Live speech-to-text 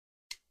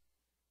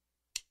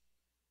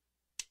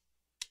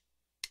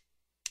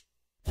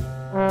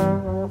Hi,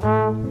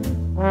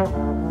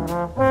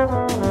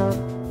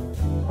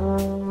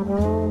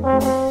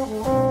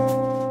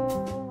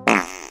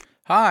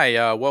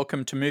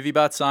 welcome to Movie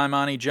Butts. I'm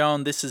Arnie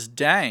Joan. This is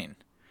Dane.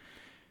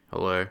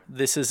 Hello.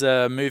 This is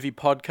a movie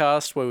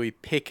podcast where we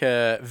pick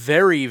a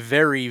very,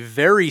 very,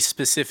 very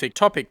specific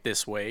topic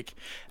this week.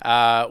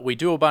 We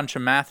do a bunch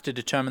of math to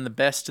determine the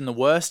best and the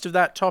worst of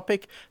that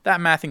topic. That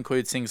math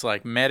includes things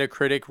like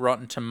Metacritic,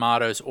 Rotten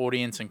Tomatoes,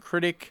 audience and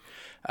critic,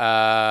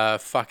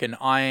 fucking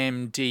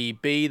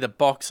IMDb, the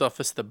box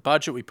office, the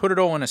budget. We put it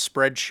all in a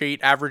spreadsheet,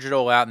 average it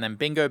all out, and then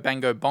bingo,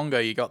 bango, bongo,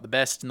 you got the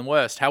best and the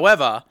worst.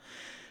 However,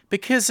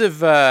 because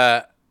of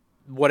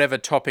whatever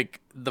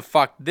topic the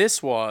fuck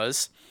this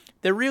was,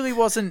 there really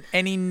wasn't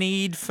any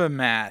need for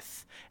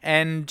math.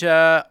 And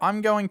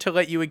I'm going to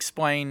let you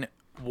explain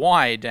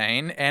why,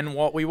 Dane, and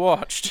what we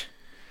watched.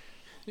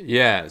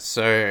 Yeah,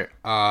 so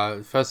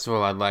first of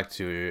all, I'd like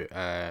to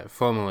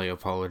formally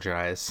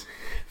apologize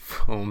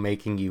for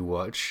making you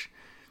watch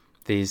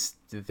these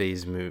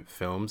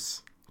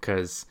films.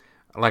 Because,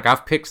 like,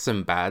 I've picked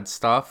some bad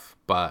stuff,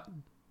 but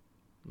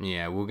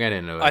yeah, we'll get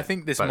into it. I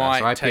think this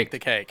might take the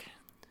cake.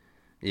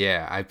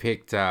 Yeah, I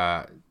picked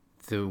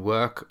the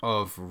work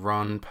of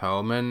Ron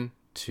Perlman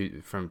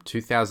from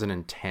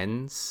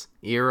 2010's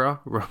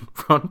era, Ron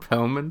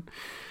Perlman.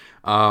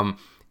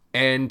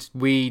 And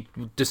we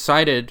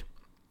decided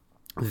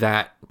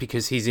that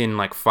because he's in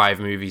like 5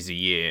 movies a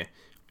year,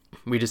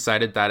 we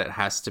decided that it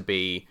has to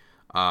be,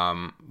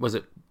 was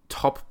it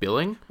top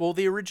billing? Well,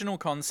 the original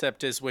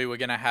concept is we were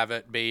going to have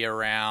it be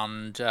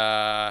around,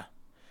 I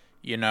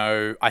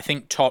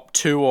think top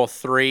 2 or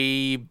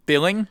 3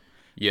 billing.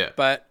 Yeah.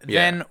 But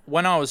then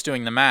when I was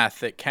doing the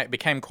math, it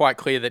became quite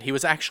clear that he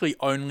was actually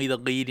only the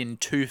lead in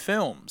 2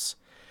 films.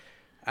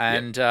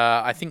 And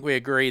I think we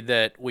agreed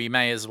that we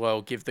may as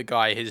well give the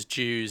guy his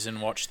dues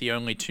and watch the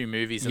only 2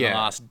 movies in the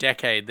last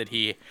decade that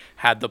he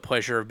had the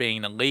pleasure of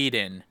being the lead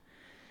in.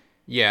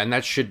 Yeah, and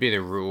that should be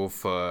the rule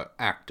for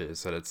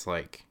actors, that it's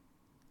like,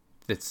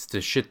 it's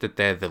the shit that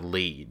they're the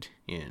lead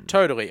in.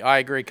 Totally, I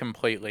agree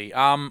completely.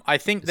 I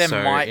think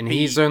And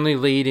he's only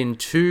lead in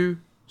 2,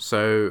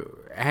 so,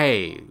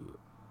 hey,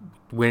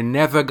 we're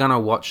never gonna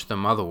watch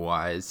them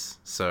otherwise.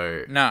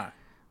 So no,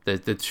 the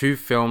 2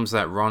 films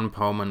that Ron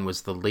Perlman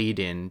was the lead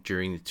in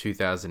during the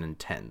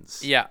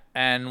 2010s. Yeah,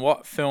 and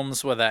what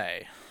films were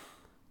they?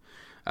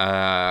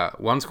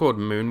 One's called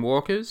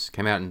Moonwalkers,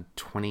 came out in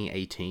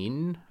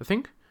 2018, I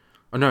think.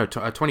 Oh no,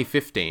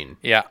 2015.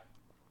 Yeah.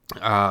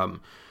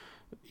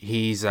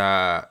 He's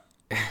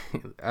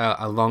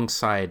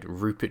alongside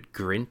Rupert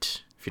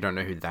Grint. If you don't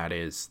know who that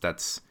is,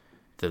 that's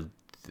the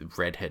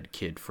redhead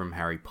kid from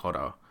Harry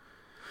Potter.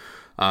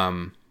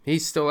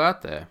 He's still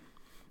out there.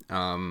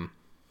 And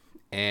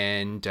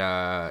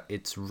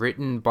it's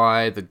written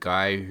by the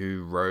guy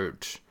who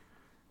wrote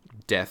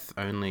Death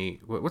Only...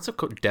 What's it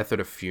called? Death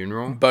at a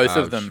Funeral? Both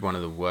of them. Which is one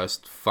of the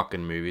worst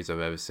fucking movies I've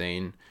ever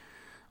seen.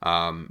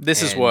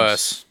 This is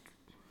worse.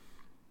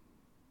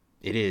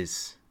 It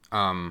is.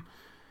 And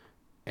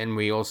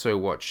we also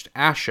watched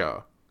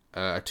Asher,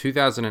 a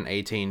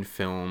 2018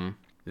 film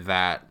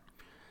that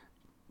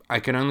I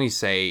can only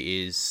say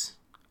is...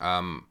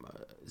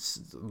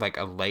 like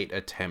a late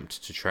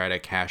attempt to try to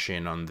cash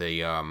in on the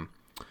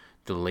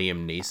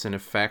Liam Neeson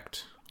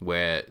effect,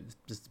 where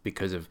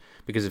because of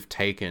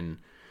Taken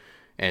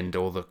and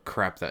all the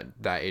crap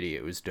that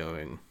idiot was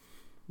doing,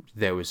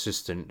 there was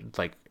just an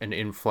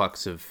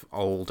influx of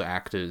old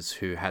actors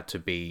who had to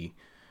be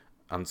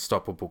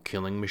unstoppable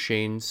killing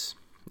machines,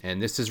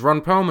 and this is Ron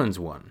Perlman's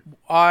one.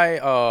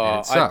 And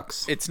it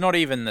sucks. It's not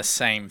even the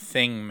same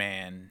thing,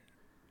 man.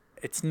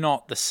 It's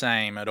not the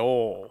same at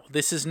all.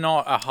 This is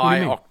not a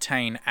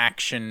high-octane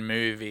action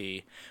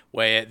movie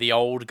where the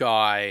old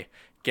guy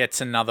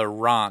gets another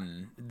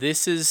run.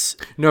 This is...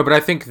 No, but I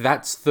think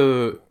that's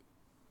the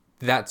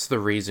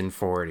reason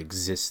for it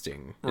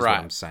existing, is what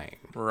I'm saying.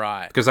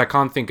 Right. Because I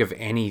can't think of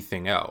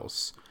anything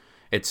else.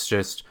 It's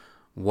just,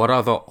 what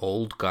other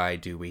old guy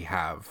do we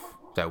have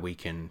that we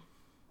can,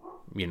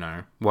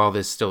 while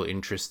there's still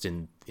interest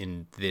in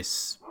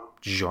this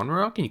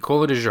genre? Can you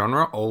call it a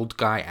genre? Old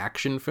guy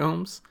action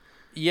films?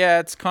 Yeah,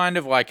 it's kind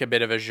of like a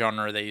bit of a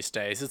genre these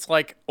days. It's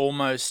like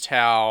almost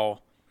how,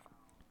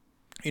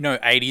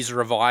 80s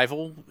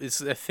revival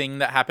is a thing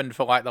that happened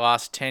for like the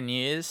last 10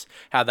 years.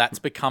 How that's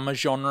become a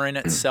genre in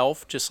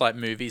itself, just like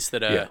movies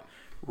that are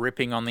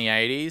ripping on the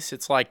 80s.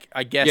 It's like,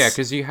 I guess... Yeah,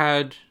 because you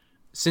had,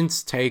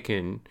 since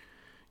Taken,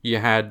 you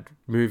had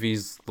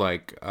movies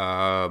like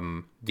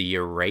The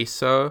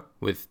Eraser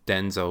with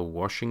Denzel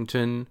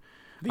Washington.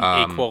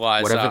 The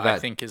Equalizer, I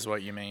think is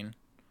what you mean.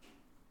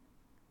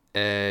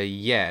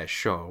 Yeah,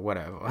 sure,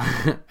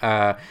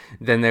 whatever.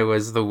 Then there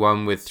was the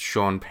one with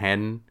Sean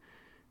Penn.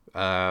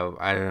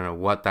 I don't know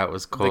what that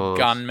was called.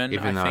 The Gunman,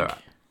 I think.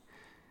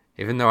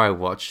 Even though I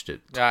watched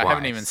it twice. I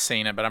haven't even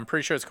seen it, but I'm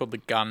pretty sure it's called The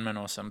Gunman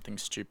or something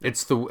stupid.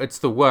 It's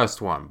the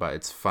worst one, but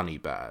it's funny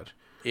bad.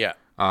 Yeah.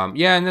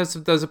 Yeah, and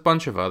there's a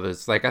bunch of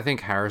others. Like, I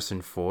think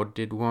Harrison Ford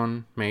did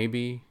one,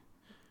 maybe.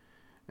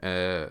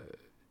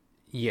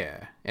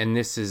 Yeah, and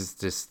this is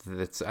just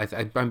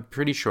I'm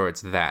pretty sure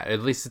it's that.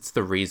 At least it's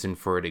the reason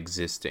for it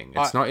existing.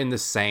 It's not in the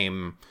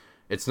same.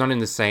 It's not in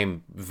the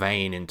same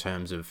vein in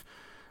terms of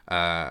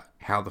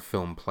how the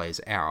film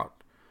plays out,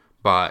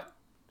 but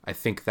I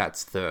think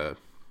that's the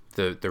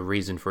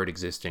reason for it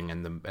existing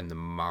and the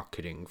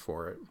marketing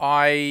for it.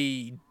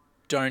 I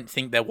don't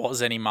think there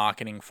was any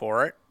marketing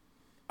for it.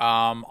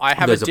 I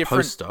have There's a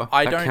different. poster.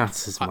 I That don't.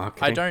 counts as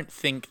marketing. I don't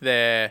think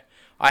there.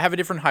 I have a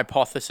different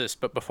hypothesis,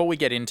 but before we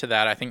get into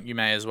that, I think you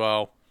may as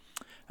well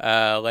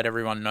let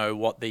everyone know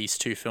what these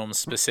two films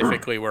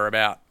specifically were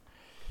about.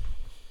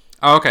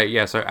 Oh, okay,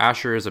 yeah. So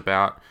Asher is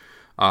about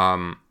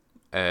a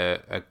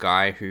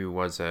guy who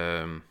was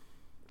an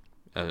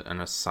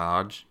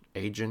Assad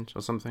agent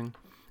or something.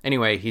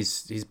 Anyway,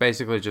 he's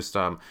basically just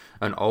an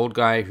old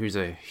guy who's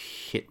a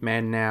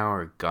hitman now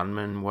or a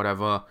gunman,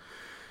 whatever.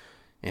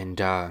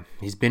 And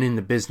he's been in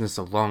the business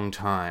a long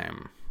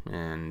time,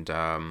 and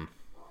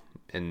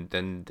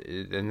then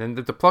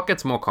the plot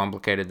gets more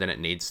complicated than it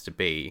needs to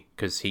be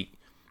because he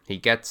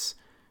gets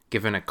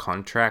given a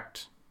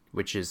contract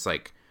which is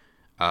like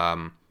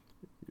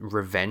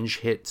revenge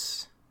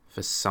hits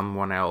for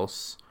someone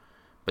else,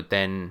 but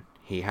then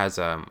he has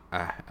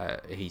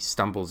he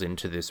stumbles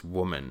into this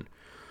woman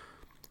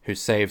who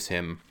saves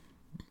him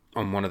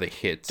on one of the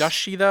hits. Does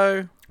she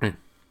though?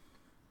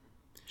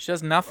 She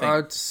does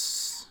nothing.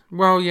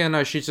 Well, yeah,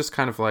 no, she's just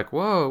kind of like,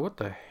 whoa, what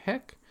the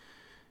heck?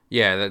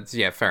 Yeah,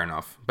 fair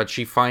enough. But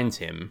she finds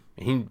him.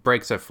 He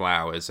breaks her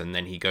flowers, and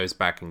then he goes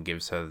back and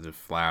gives her the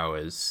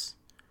flowers,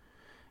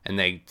 and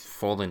they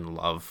fall in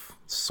love,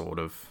 sort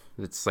of.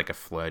 It's like a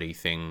flirty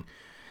thing.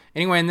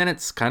 Anyway, and then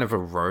it's kind of a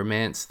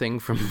romance thing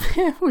from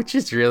there, which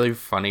is really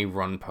funny.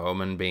 Ron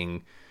Perlman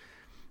being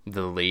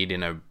the lead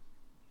in a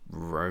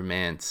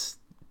romance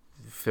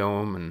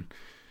film,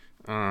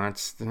 and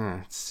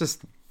it's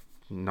just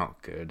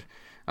not good.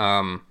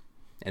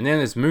 And then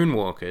there's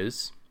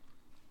Moonwalkers,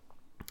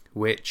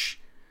 which,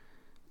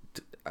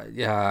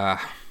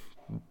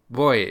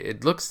 boy,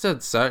 it looks to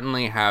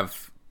certainly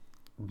have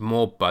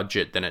more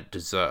budget than it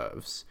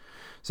deserves.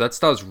 So that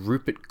stars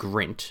Rupert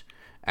Grint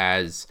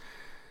as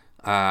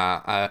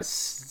a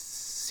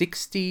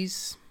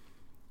 60s.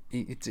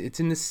 It's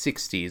in the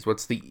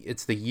 60s.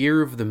 It's the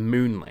year of the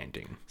moon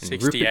landing. And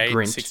 68,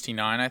 Grint,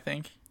 69, I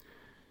think.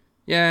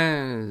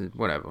 Yeah,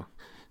 whatever.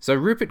 So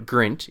Rupert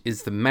Grint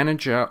is the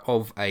manager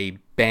of a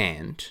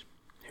band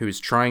who is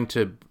trying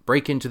to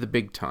break into the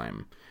big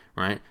time,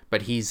 right?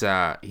 But he's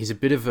a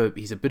bit of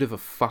a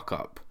fuck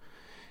up,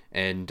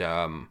 and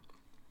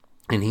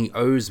he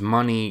owes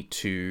money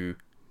to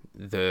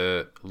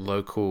the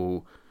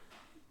local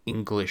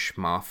English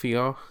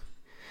mafia,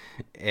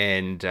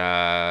 and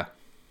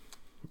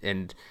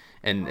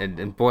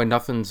boy,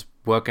 nothing's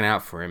working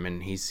out for him,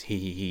 and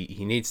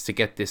he needs to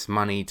get this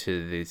money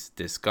to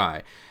this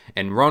guy,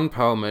 and Ron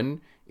Perlman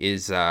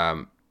is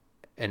an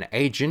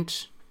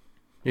agent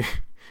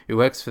who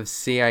works for the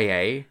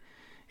CIA,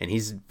 and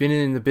he's been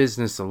in the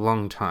business a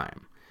long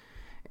time.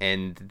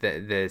 And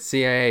the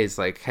CIA is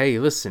like, hey,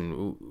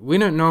 listen, we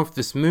don't know if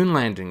this moon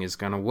landing is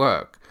going to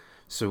work,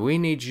 so we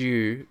need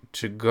you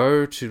to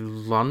go to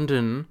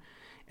London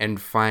and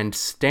find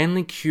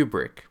Stanley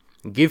Kubrick,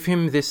 give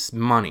him this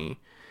money,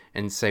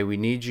 and say, we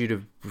need you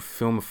to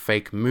film a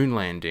fake moon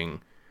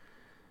landing.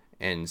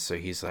 And so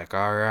he's like,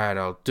 all right,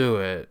 I'll do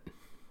it.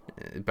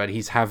 But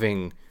he's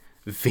having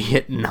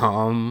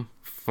Vietnam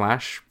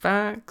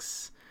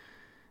flashbacks,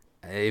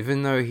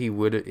 even though he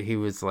would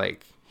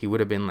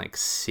have been like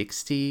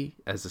 60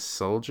 as a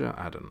soldier.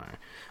 I don't know,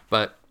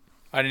 but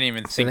I didn't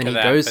even think of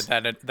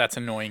that. But that's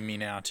annoying me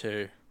now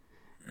too.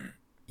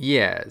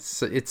 Yeah,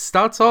 so it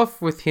starts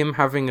off with him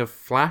having a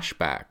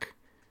flashback,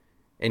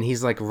 and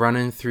he's like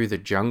running through the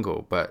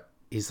jungle, but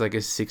he's like a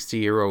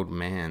 60-year-old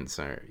man.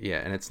 So yeah,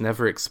 and it's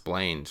never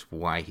explained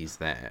why he's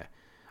there.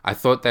 I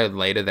thought that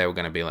later they were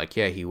going to be like,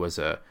 yeah, he was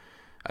a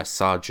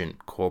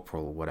sergeant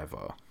corporal or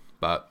whatever.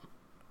 But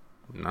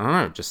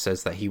no, it just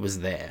says that he was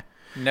there.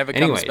 Never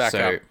comes back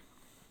up.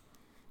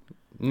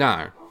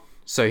 No.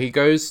 So he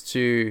goes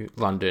to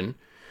London,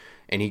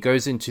 and he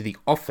goes into the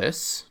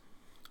office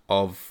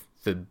of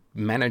the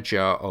manager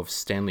of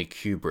Stanley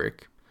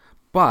Kubrick.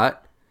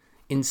 But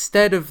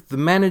instead of the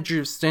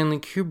manager of Stanley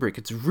Kubrick,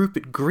 it's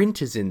Rupert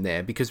Grint is in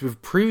there, because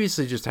we've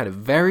previously just had a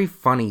very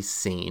funny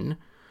scene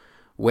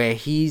where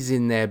he's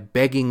in there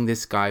begging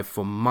this guy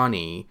for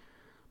money,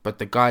 but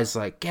the guy's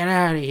like, get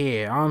out of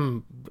here,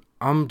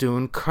 I'm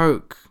doing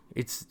coke.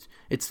 It's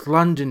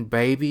London,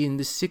 baby, in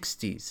the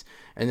 60s.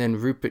 And then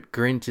Rupert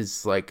Grint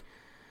is like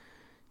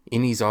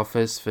in his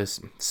office for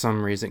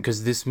some reason,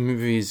 because this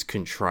movie is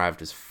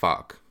contrived as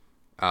fuck.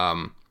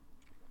 And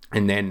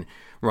then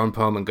Ron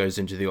Perlman goes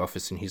into the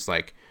office and he's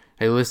like,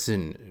 hey,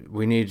 listen,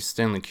 we need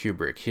Stanley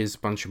Kubrick. Here's a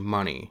bunch of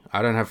money.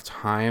 I don't have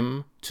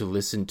time to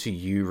listen to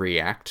you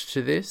react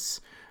to this,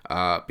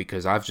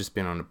 because I've just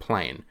been on a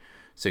plane.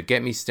 So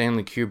get me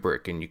Stanley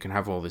Kubrick and you can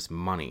have all this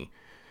money.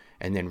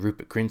 And then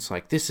Rupert Grint's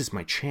like, this is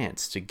my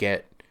chance to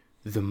get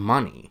the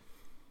money.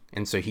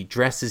 And so he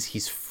dresses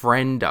his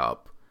friend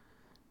up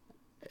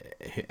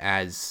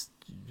as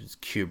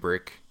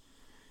Kubrick,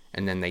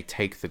 and then they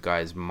take the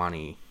guy's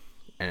money,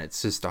 and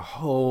it's just a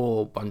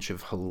whole bunch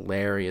of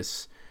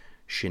hilarious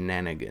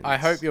shenanigans. I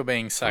hope you're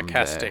being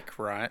sarcastic,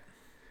 right?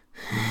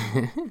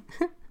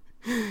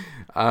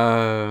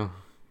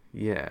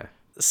 Yeah.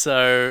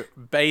 So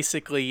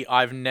basically,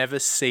 I've never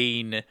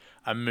seen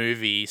a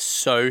movie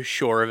so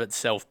sure of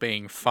itself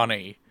being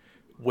funny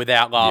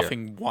without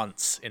laughing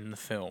once in the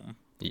film.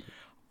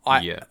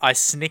 I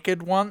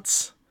snickered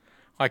once.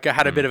 Like, I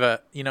had a bit of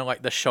a,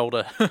 like the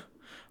shoulder.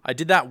 I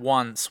did that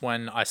once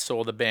when I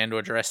saw the band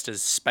were dressed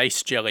as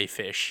space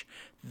jellyfish.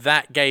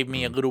 That gave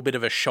me a little bit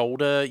of a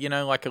shoulder,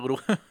 like a little...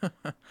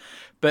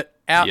 But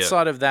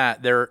outside of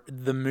that,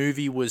 the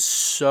movie was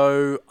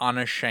so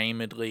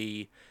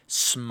unashamedly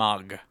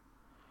smug.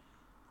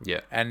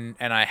 Yeah. And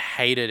I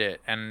hated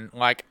it. And,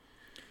 like,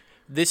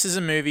 this is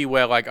a movie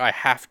where, like, I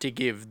have to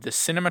give the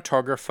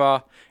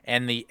cinematographer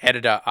and the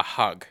editor a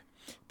hug.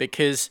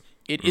 Because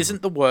it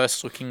isn't the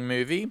worst looking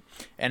movie,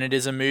 and it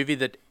is a movie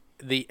that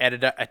the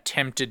editor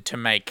attempted to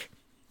make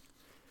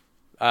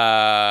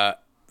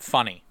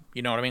funny.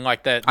 You know what I mean?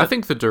 Like I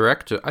think the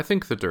director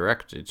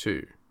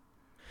too.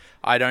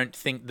 I don't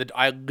think that.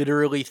 I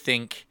literally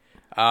think,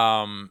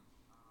 the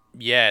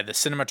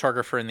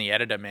cinematographer and the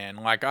editor, man.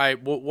 Like,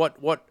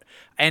 what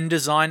and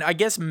design. I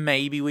guess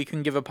maybe we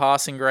can give a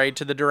passing grade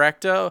to the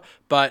director,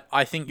 but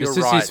I think you're right.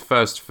 This is his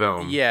first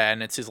film. Yeah,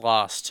 and it's his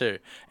last too.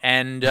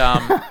 And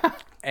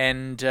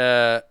and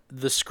the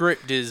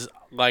script is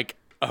like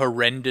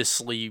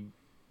horrendously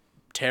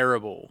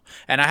terrible,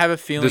 and I have a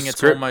feeling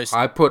it's almost...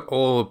 I put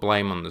all the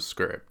blame on the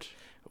script.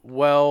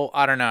 Well,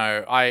 I don't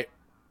know. I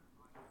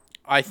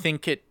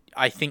think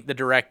the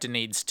director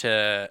needs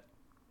to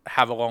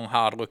have a long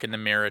hard look in the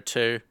mirror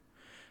too,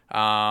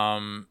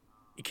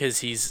 because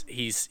he's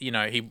he,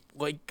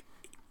 like,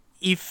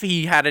 if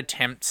he had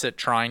attempts at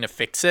trying to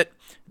fix it,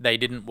 they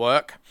didn't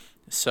work.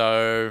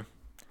 So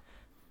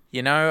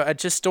I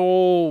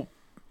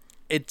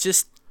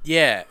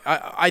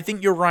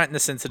think you're right in the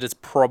sense that it's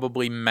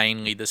probably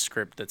mainly the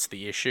script that's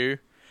the issue,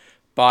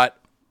 but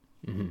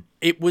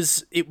it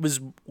was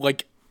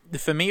like,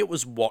 for me, it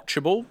was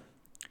watchable.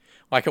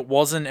 Like, it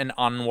wasn't an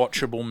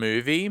unwatchable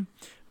movie,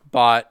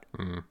 but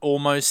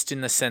almost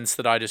in the sense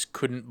that I just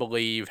couldn't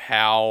believe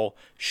how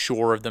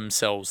sure of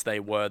themselves they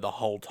were the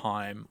whole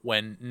time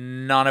when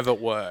none of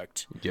it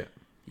worked. Yeah.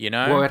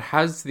 Well, it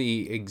has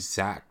the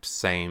exact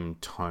same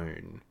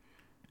tone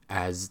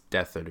as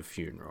Death at a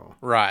Funeral.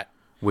 Right.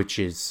 Which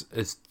is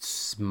a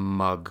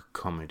smug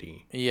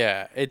comedy.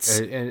 Yeah, it's...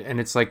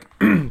 And it's like,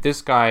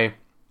 this guy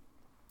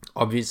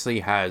obviously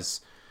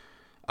has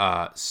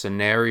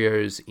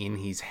scenarios in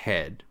his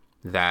head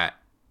that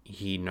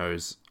he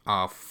knows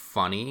are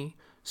funny.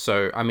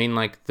 So, I mean,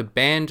 like, the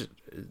band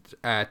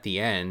at the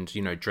end,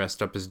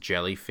 dressed up as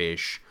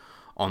jellyfish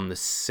on the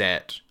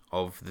set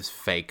of this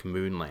fake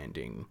moon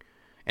landing,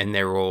 and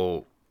they're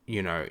all,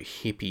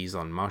 hippies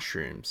on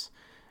mushrooms.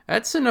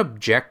 That's an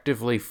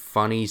objectively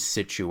funny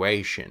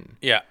situation.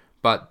 Yeah.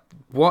 But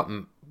what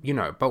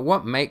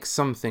makes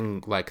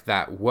something like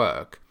that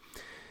work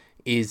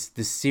is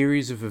the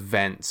series of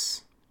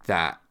events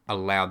that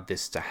allowed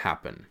this to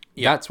happen.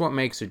 Yeah. That's what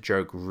makes a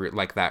joke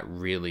like that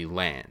really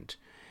land.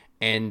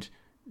 And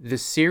the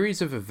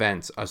series of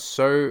events are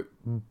so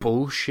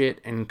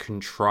bullshit and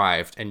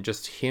contrived, and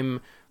just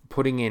him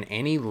putting in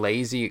any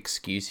lazy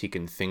excuse he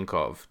can think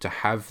of to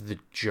have the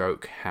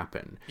joke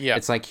happen. Yeah.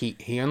 It's like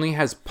he only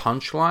has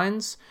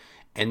punchlines,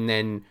 and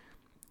then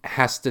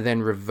has to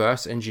then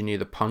reverse engineer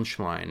the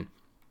punchline.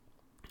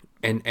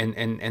 And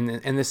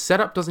the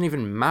setup doesn't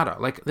even matter.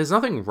 Like, there's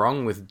nothing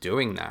wrong with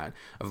doing that.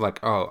 Of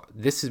like, oh,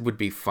 would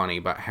be funny,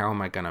 but how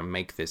am I going to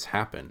make this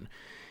happen?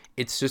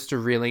 It's just a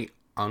really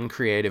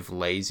uncreative,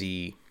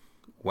 lazy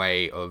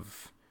way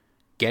of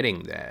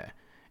getting there.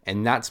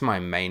 And that's my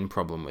main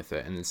problem with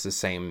it. And it's the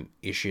same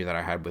issue that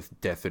I had with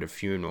Death at a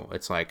Funeral.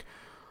 It's like,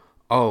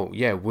 oh,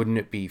 yeah, wouldn't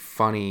it be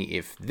funny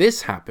if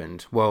this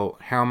happened? Well,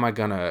 how am I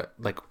going to,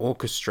 like,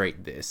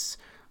 orchestrate this?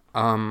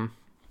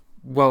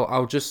 Well,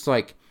 I'll just,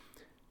 like,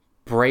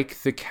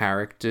 break the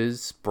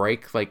characters,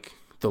 break, like,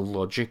 the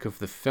logic of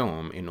the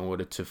film in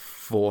order to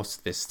force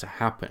this to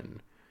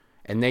happen.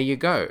 And there you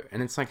go.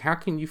 And it's like, how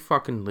can you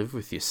fucking live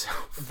with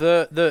yourself?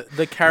 The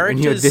characters...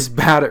 when you're this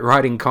bad at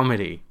writing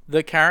comedy.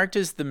 The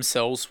characters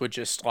themselves were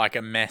just, like,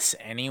 a mess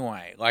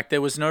anyway. Like,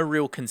 there was no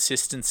real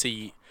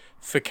consistency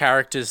for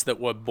characters that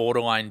were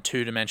borderline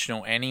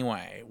two-dimensional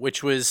anyway,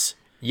 which was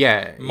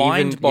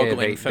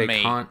mind-boggling for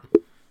me.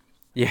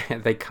 You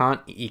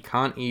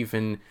can't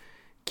even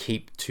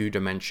keep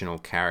two-dimensional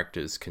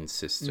characters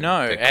consistent.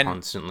 No, they're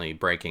constantly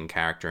breaking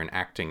character and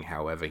acting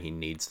however he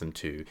needs them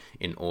to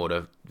in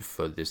order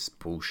for this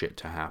bullshit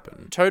to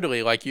happen.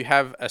 Totally. Like, you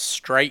have a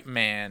straight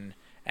man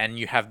and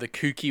you have the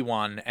kooky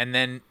one, and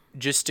then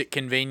just at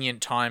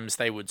convenient times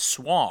they would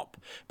swap,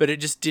 but it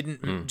just didn't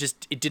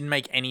it didn't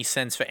make any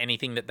sense for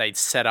anything that they'd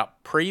set up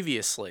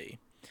previously.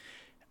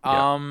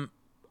 I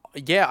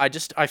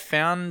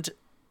found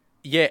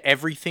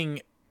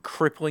everything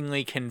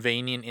cripplingly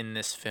convenient in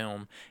this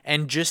film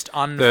and just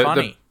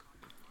unfunny.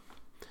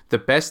 the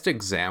best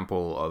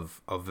example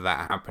of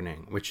that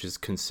happening, which is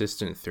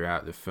consistent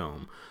throughout the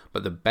film,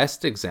 but the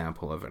best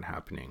example of it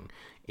happening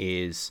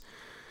is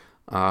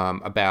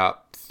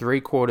about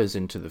 3/4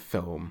 into the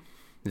film,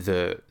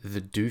 the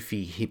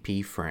doofy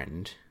hippie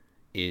friend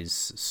is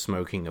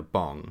smoking a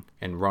bong,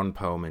 and Ron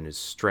Perlman is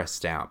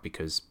stressed out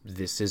because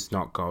this is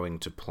not going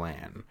to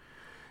plan.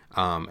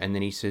 And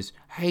then he says,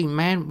 "Hey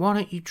man, why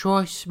don't you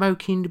try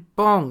smoking the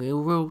bong? It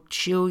will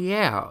chill you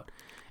out."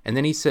 And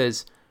then he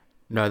says,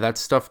 "No, that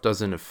stuff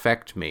doesn't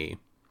affect me.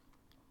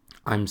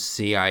 I'm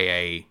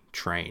CIA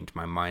trained.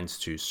 My mind's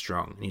too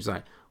strong." And he's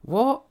like,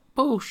 "What?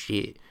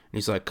 Bullshit." And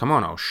he's like, "Come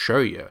on, I'll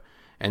show you."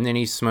 And then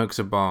he smokes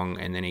a bong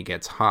and then he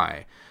gets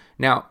high.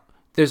 Now,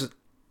 there's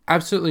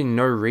absolutely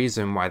no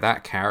reason why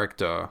that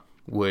character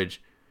would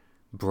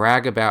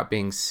brag about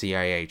being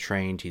CIA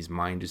trained. His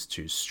mind is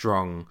too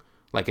strong.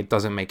 Like, it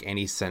doesn't make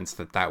any sense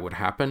that that would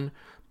happen.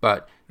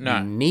 But No.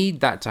 you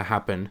need that to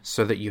happen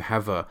so that you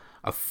have a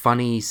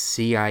funny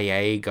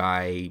CIA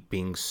guy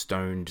being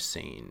stoned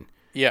scene.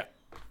 Yeah.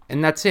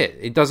 And that's it.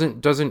 It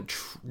doesn't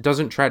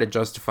try to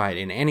justify it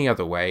in any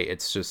other way.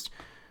 It's just,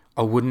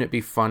 oh, wouldn't it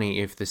be funny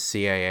if the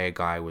CIA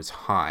guy was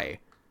high?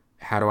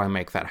 How do I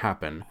make that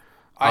happen?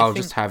 I'll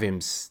just have him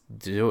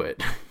do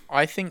it.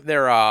 I think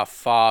there are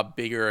far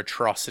bigger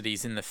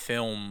atrocities in the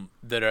film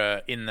that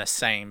are in the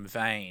same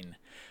vein.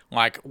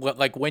 Like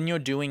when you're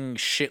doing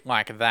shit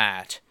like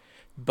that,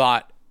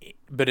 but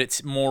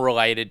it's more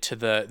related to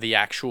the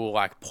actual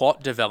like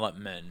plot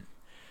development.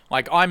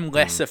 Like, I'm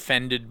less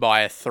offended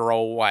by a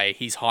throwaway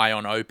 "he's high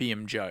on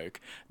opium" joke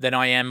than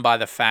I am by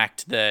the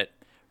fact that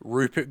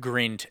Rupert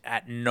Grint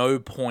at no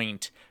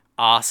point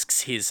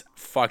asks his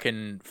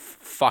fucking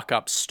fuck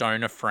up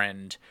stoner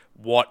friend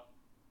what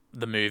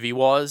the movie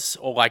was,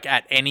 or like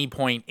at any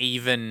point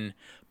even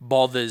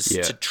bothers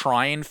to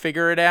try and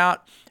figure it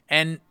out.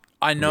 And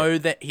I know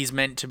that he's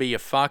meant to be a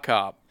fuck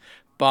up,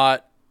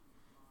 but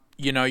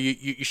you know,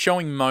 you're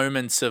showing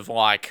moments of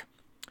like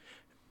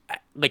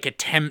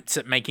attempts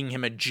at making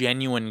him a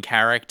genuine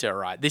character,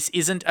 right? This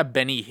isn't a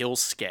Benny Hill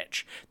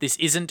sketch. This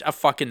isn't a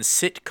fucking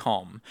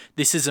sitcom.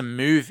 This is a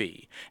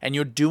movie, and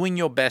you're doing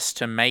your best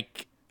to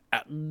make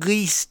at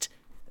least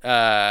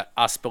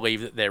us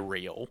believe that they're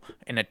real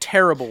in a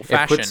terrible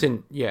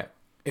fashion.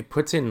 It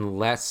puts in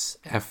less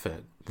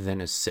effort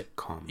than a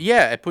sitcom.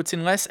 Yeah, it puts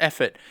in less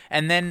effort.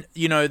 And then,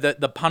 you know,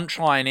 the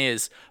punchline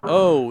is,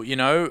 oh, you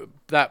know,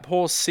 that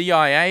poor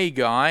CIA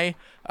guy.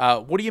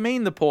 What do you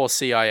mean the poor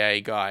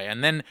CIA guy?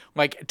 And then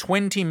like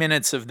 20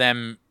 minutes of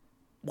them,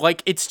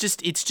 like it's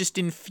just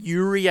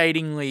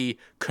infuriatingly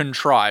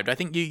contrived. I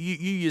think you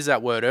used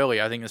that word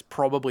earlier. I think it's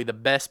probably the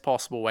best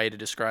possible way to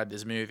describe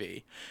this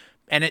movie.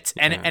 And it's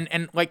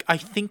and like I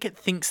think it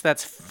thinks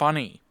that's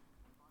funny,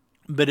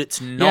 but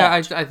it's not.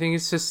 Yeah, I think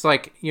it's just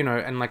like, you know,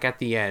 and like at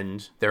the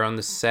end, they're on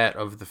the set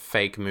of the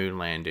fake moon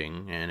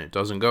landing and it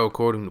doesn't go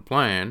according to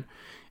plan.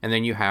 And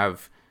then you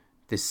have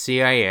the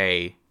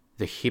CIA,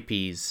 the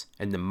hippies,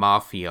 and the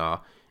mafia,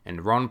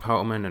 and Ron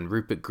Perlman and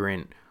Rupert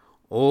Grint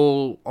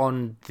all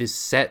on this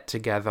set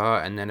together,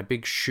 and then a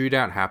big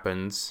shootout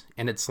happens.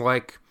 And it's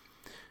like,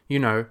 you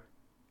know,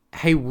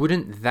 hey,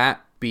 wouldn't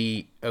that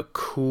be a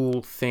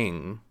cool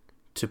thing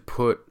to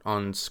put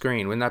on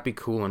screen? Wouldn't that be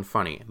cool and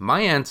funny?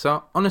 My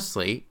answer,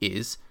 honestly,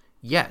 is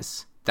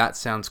yes, that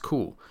sounds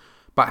cool.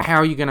 But how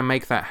are you going to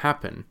make that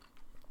happen?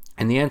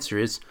 And the answer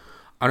is,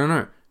 I don't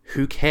know.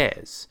 Who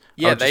cares?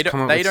 Yeah, they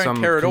don't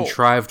care at all.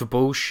 Contrived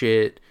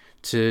bullshit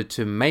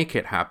to make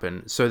it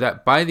happen, so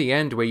that by the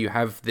end, where you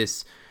have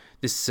this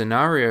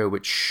scenario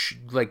which,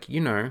 like, you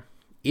know,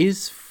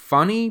 is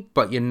funny,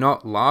 but you're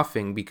not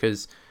laughing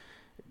because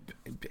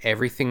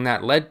everything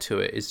that led to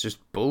it is just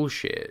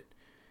bullshit.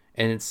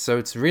 And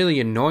it's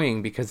really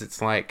annoying because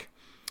it's like,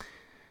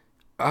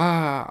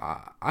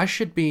 I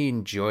should be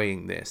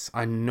enjoying this.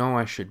 I know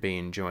I should be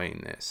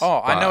enjoying this.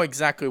 Oh, I know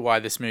exactly why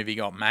this movie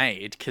got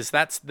made, because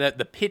that's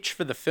the pitch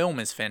for the film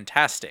is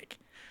fantastic.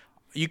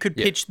 You could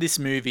pitch this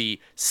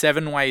movie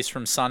 7 ways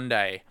from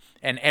Sunday,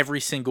 and every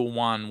single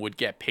one would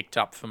get picked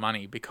up for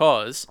money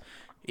because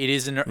it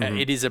is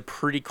it is a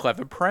pretty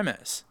clever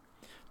premise.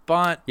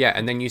 But yeah,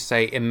 and then you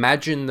say,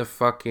 imagine the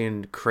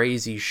fucking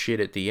crazy shit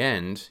at the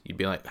end. You'd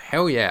be like,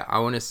 hell yeah, I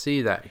want to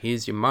see that.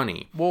 Here's your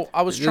money. Well,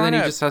 I was trying to...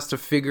 Then he just has to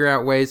figure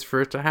out ways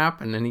for it to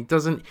happen, and he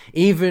doesn't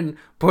even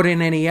put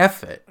in any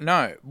effort.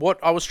 No, what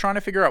I was trying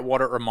to figure out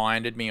what it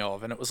reminded me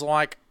of, and it was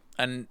like,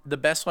 and the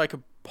best way I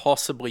could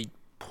possibly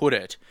put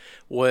it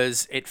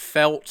was, it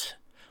felt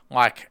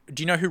like,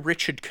 do you know who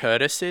Richard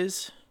Curtis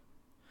is?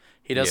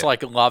 He does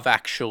like Love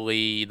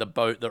Actually, The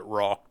Boat That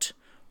Rocked,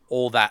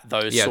 all that,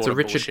 those sort of bullshit.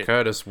 Yeah, it's a Richard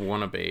Curtis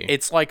wannabe.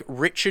 It's like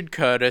Richard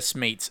Curtis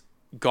meets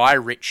Guy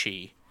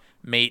Ritchie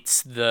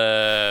meets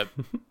the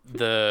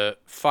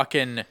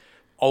fucking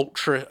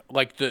ultra,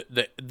 like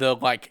the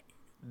like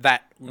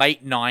that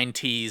late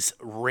 90s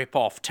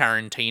rip-off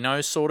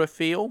Tarantino sort of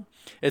feel.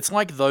 It's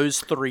like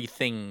those 3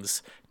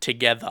 things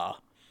together.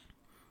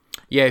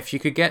 Yeah, if you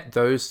could get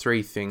those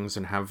 3 things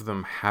and have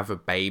them have a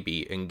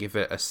baby and give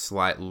it a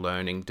slight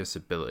learning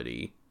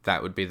disability,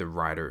 that would be the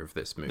writer of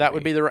this movie. That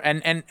would be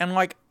and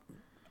like,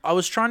 I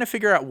was trying to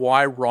figure out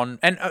why Ron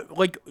and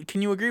like,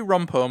 can you agree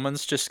Ron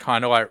Perlman's just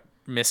kind of like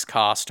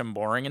miscast and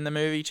boring in the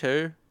movie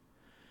too?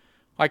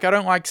 Like, I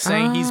don't like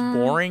saying he's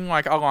boring.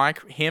 Like, I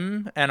like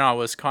him, and I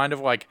was kind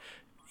of like,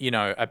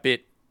 a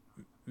bit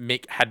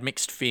had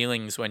mixed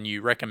feelings when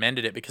you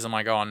recommended it because I'm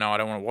like, oh no, I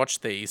don't want to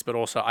watch these, but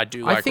also I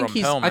do like Ron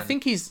Perlman. I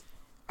think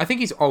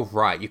he's all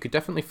right. You could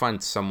definitely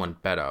find someone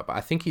better, but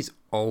I think he's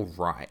all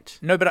right.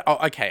 No, but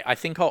okay, I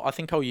think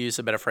I'll use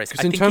a better phrase.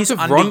 Because in terms of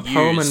Ron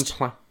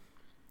Perlman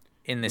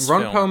in this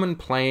Ron film.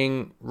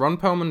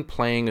 Perlman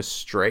playing a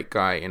straight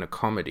guy in a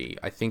comedy,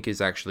 I think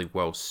is actually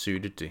well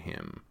suited to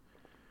him.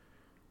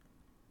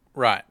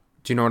 Right.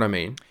 Do you know what I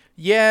mean?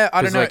 Yeah,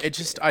 I don't know. Like, It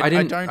just I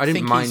don't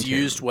think he's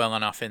used him. well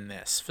enough in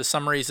this. For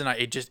some reason,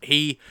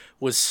 he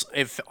was.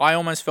 If I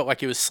almost felt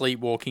like he was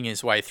sleepwalking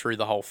his way through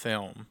the whole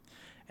film,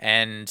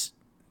 and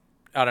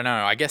I don't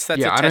know. I guess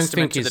that's a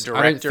testament to the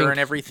director and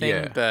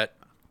everything. But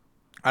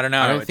I don't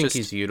know. I don't think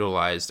he's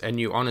utilized, and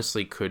you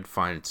honestly could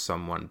find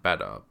someone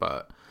better.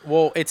 But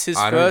well, it's his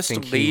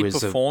first lead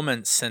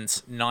performance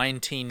since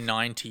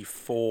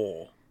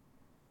 1994.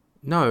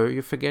 No,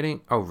 you're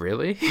forgetting. Oh,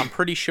 really? I'm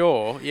pretty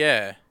sure.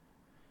 Yeah.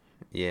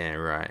 Yeah,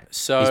 right.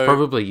 So he's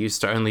probably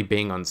used to only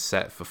being on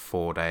set for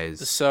 4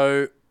 days.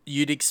 So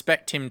you'd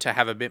expect him to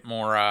have a bit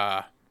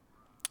more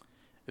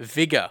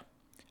vigor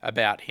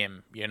about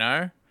him,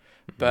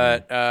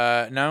 But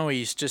no,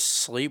 he's just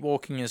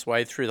sleepwalking his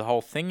way through the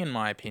whole thing, in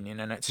my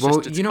opinion, and it's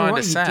kind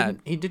of sad.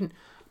 He didn't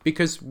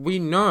because we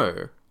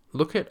know.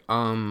 Look at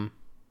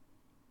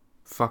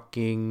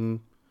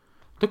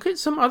Look at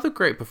some other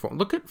great performance.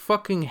 Look at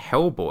fucking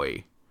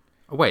Hellboy.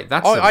 Oh, wait,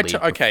 that's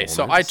okay.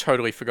 So I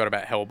totally forgot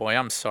about Hellboy.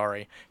 I'm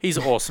sorry. He's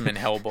awesome in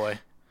Hellboy.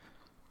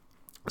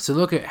 So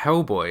look at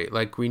Hellboy.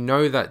 Like, we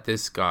know that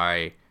this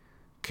guy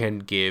can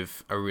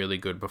give a really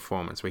good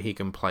performance where he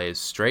can play a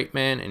straight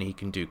man and he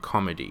can do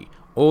comedy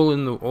all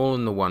in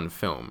the one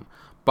film.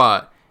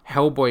 But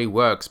Hellboy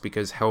works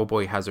because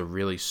Hellboy has a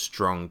really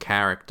strong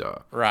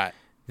character. Right.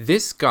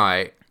 This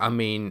guy, I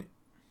mean,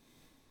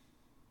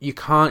 you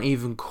can't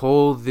even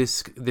call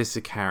this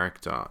a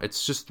character.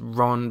 It's just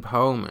Ron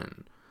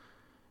Perlman.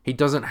 He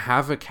doesn't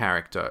have a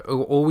character.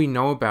 All we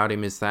know about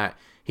him is that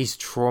he's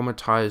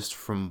traumatized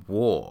from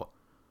war.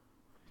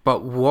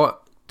 But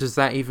what does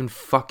that even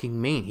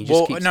fucking mean? He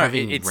just keeps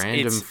having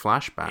random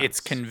flashbacks. It's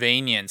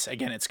convenience.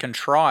 Again, it's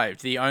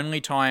contrived. The only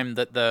time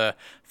that the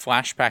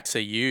flashbacks are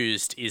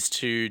used is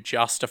to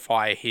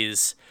justify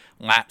his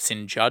lapse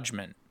in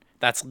judgment.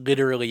 That's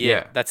literally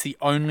it. That's the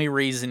only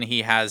reason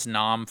he has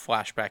Nam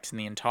flashbacks in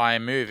the entire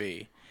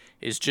movie.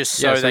 Is just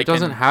so he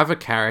doesn't have a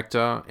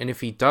character, and if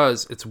he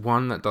does, it's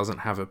one that doesn't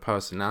have a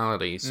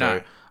personality. So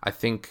no. I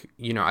think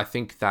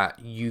that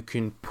you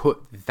can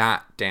put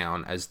that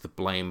down as the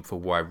blame for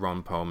why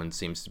Ron Perlman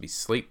seems to be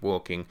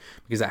sleepwalking,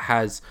 because it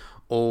has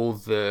all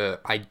the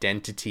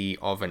identity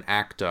of an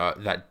actor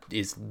that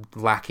is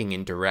lacking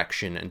in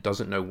direction and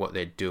doesn't know what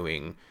they're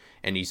doing,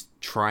 and he's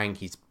trying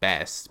his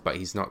best, but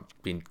he's not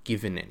been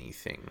given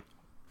anything.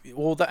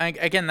 Well,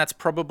 again, that's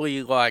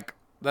probably like...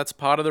 That's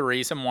part of the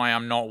reason why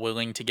I'm not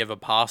willing to give a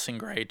passing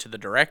grade to the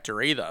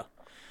director either.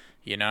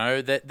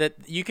 That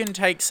you can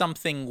take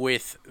something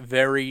with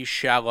very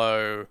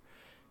shallow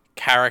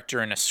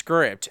character in a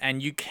script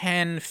and you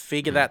can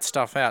figure that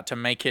stuff out to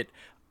make it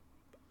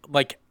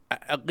like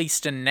at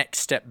least a next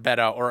step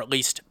better, or at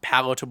least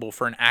palatable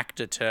for an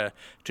actor to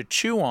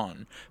chew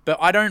on. But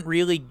I don't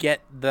really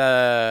get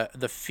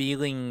the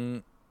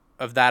feeling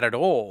of that at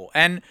all.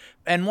 And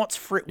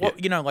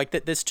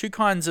there's two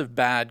kinds of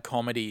bad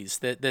comedies.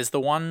 There's the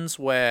ones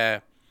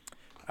where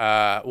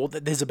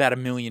there's about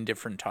 1 million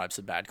different types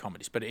of bad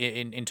comedies, but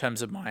in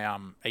terms of my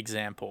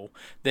example,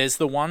 there's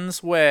the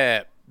ones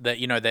where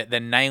they're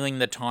nailing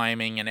the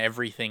timing and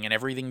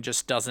everything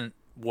just doesn't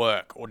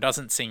work or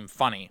doesn't seem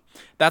funny.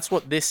 That's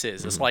what this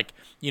is. It's like,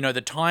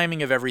 the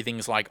timing of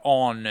everything's like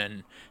on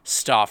and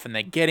stuff, and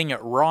they're getting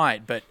it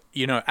right, but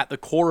at the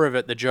core of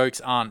it, the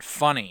jokes aren't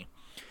funny.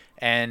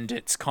 And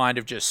it's kind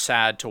of just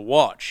sad to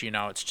watch,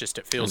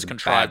 it feels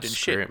contrived and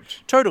shit.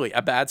 Totally,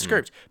 a bad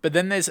script. But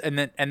then there's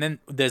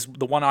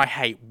the one I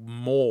hate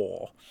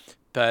more,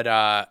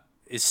 but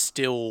is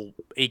still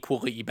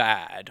equally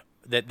bad.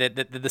 That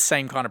the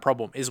same kind of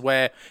problem is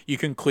where you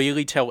can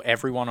clearly tell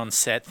everyone on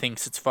set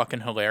thinks it's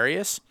fucking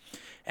hilarious,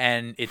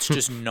 and it's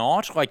just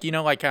not. Like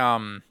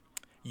Yoga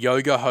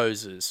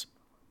Hosers.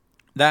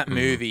 That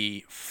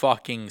movie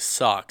fucking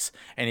sucks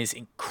and is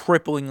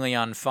cripplingly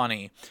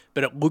unfunny,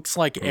 but it looks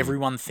like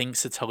everyone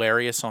thinks it's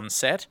hilarious on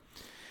set.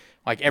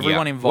 Like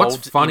everyone involved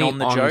What's funny on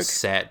the joke. On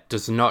set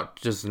does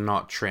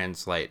not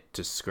translate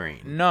to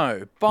screen.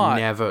 No, but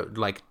never,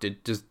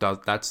 it just does.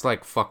 That's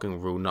like fucking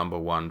rule number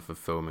 1 for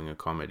filming a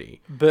comedy.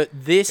 But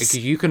this,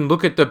 you can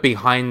look at the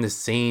behind the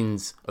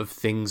scenes of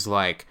things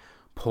like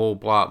Paul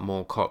Blart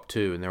Mall Cop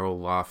 2, and they're all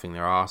laughing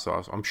their ass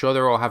off. I'm sure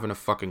they're all having a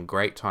fucking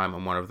great time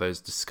on one of those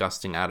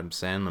disgusting Adam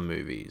Sandler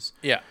movies.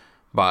 Yeah.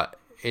 But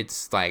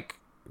it's like,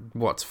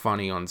 what's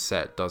funny on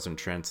set doesn't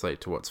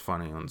translate to what's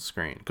funny on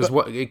screen. Because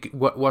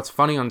what's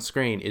funny on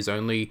screen is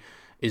only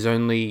is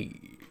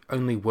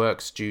only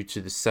works due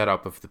to the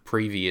setup of the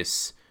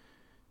previous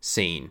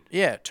scene.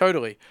 Yeah,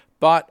 totally.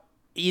 But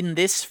in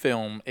this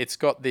film, it's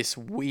got this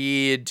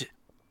weird,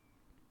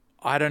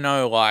 I don't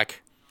know,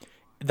 like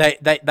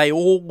they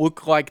all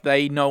look like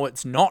they know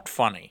it's not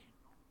funny.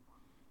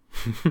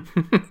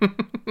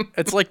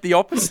 It's like the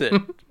opposite.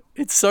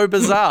 It's so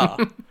bizarre.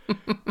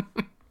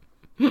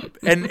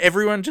 And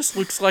everyone just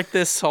looks like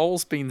their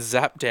soul's been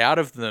zapped out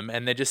of them,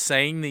 and they're just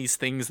saying these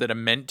things that are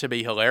meant to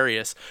be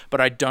hilarious,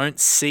 but I don't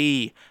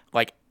see,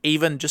 like,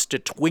 even just a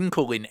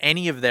twinkle in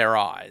any of their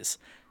eyes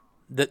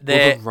that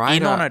they're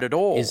in on it at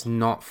all. Is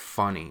not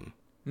funny.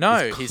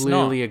 No, he's he's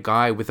not. clearly a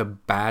guy with a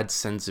bad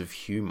sense of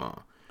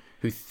humor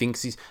who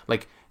thinks he's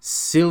like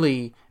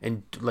silly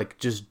and like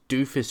just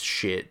doofus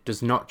shit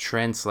does not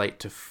translate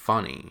to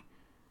funny.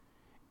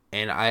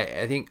 And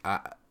I think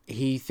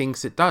he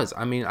thinks it does.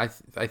 I mean, I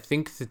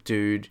think the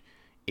dude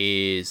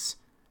is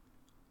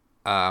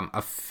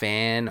a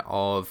fan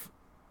of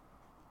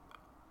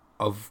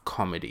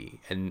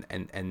comedy, and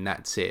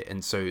that's it.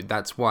 And so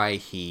that's why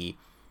he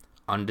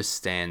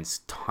understands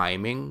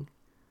timing,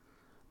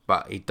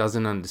 but he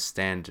doesn't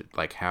understand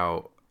like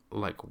how,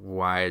 like,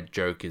 why a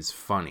joke is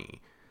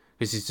funny.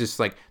 Because he's just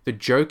like, the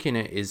joke in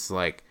it is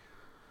like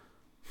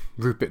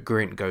Rupert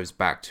Grint goes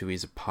back to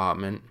his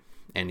apartment,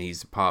 and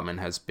his apartment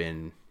has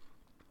been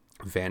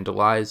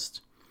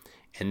vandalized,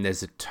 and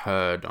there's a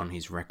turd on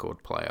his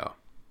record player.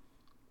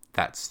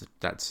 That's the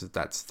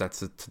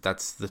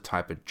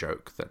type of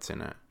joke that's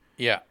in it.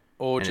 Yeah,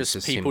 or And it's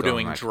just him people going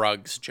doing like,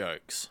 drugs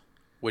jokes,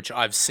 which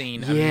I've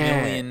seen a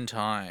million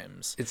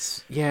times.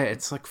 It's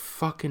like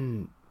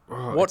fucking.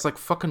 What- It's like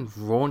fucking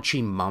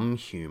raunchy mum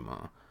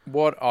humor.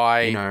 What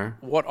I You know?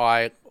 what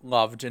I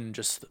loved and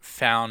just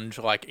found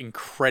like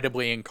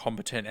incredibly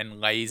incompetent and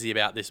lazy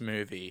about this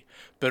movie,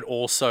 but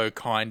also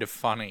kind of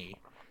funny.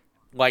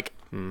 Like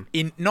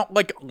in not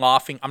like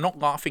laughing. I'm not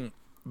laughing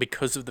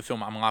because of the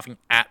film. I'm laughing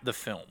at the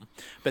film.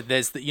 But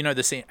there's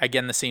the scene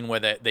again, the scene where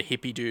the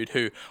hippie dude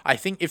who I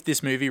think if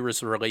this movie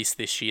was released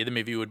this year, the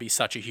movie would be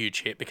such a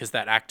huge hit because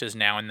that actor's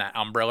now in that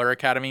Umbrella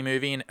Academy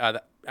movie and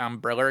the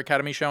Umbrella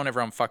Academy show, and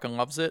everyone fucking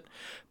loves it.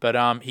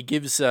 But he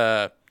gives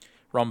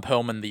Ron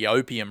Perlman the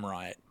opium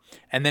right.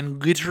 And then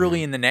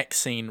literally in the next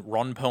scene,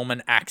 Ron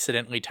Perlman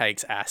accidentally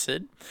takes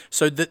acid.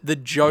 So the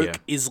joke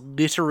is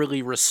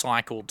literally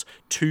recycled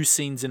 2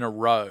 scenes in a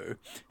row.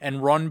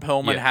 And Ron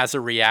Perlman has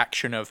a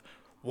reaction of,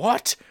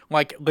 what?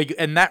 Like,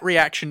 and that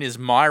reaction is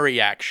my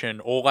reaction,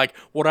 or like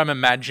what I'm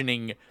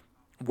imagining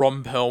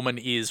Ron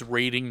Perlman is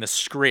reading the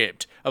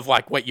script of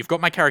like, wait, you've got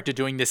my character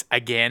doing this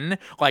again?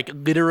 Like,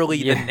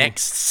 literally the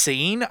next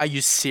scene? Are you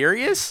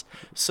serious?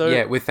 So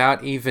Yeah,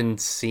 without even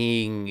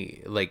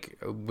seeing, like,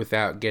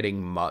 without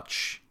getting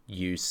much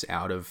use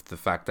out of the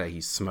fact that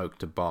he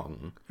smoked a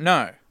bong,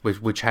 no.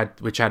 which had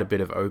a bit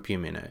of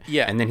opium in it.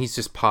 Yeah. And then he's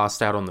just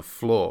passed out on the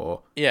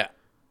floor. Yeah.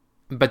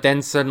 But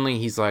then suddenly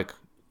he's like,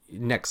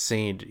 next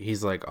scene,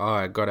 he's like, oh,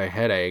 I got a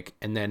headache.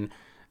 And then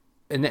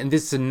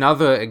this is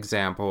another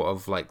example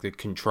of like the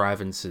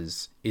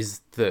contrivances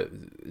is the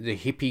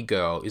hippie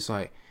girl is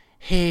like,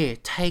 here,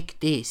 take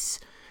this,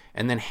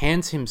 and then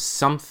hands him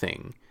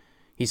something.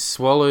 He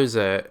swallows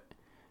it,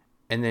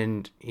 and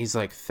then he's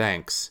like,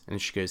 thanks.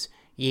 And she goes,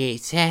 yeah,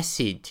 it's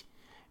acid.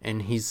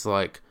 And he's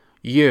like,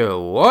 yeah,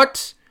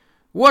 what?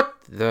 What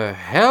the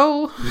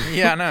hell?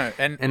 Yeah, no.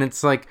 And And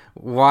it's like,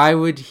 why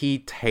would he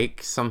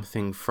take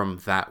something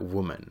from that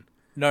woman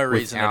no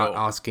reason at without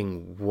all.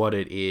 asking what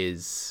it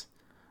is?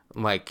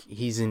 Like,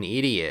 he's an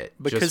idiot.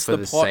 Because just for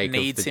the plot sake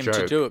needs of the him joke.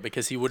 to do it,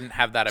 because he wouldn't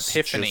have that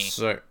epiphany.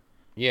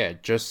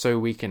 Just so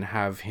we can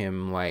have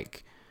him,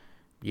 like,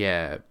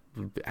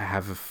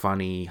 have a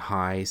funny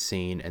high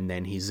scene, and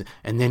then he's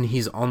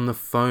on the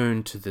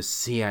phone to the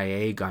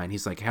CIA guy, and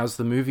he's like, how's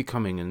the movie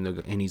coming?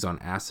 And he's on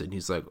acid, and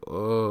he's like,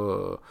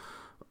 oh,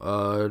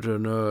 I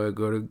don't know, I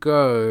gotta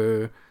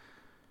go.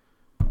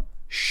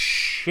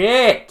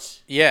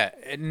 Shit! Yeah,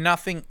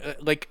 nothing,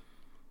 like,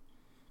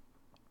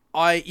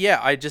 I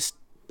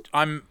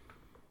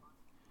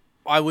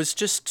was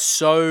just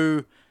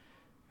so,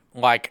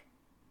 like,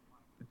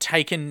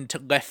 taken to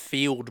left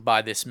field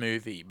by this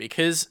movie,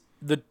 because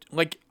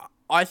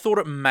I thought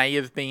it may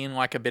have been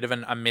like a bit of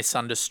a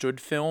misunderstood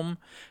film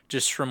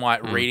just from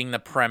like reading the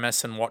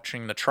premise and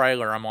watching the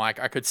trailer. I'm like,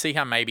 I could see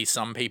how maybe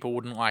some people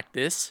wouldn't like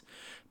this,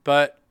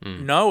 but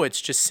no, it's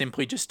just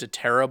simply just a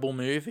terrible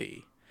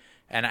movie,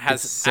 and it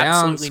has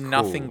absolutely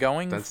nothing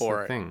going That's for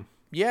the it. thing.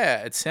 Yeah,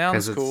 it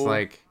sounds Because cool. it's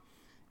like,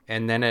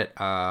 and then it,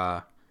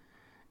 and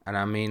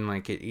I mean,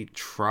 like, it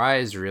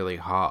tries really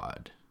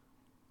hard.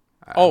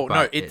 Oh, no,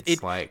 but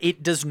it's like,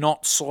 it does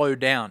not slow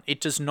down. It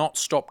does not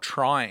stop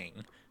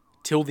trying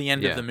till the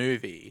end of Yeah. the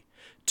movie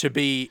to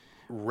be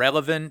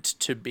relevant,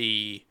 to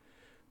be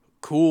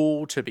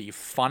cool, to be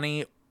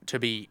funny, to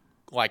be,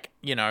 like,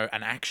 you know,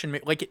 an action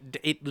movie. Like,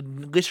 it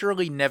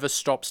literally never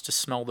stops to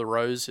smell the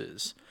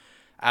roses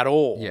at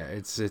all. yeah,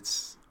 it's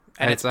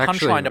And it's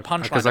actually- punchline to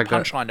punchline because to I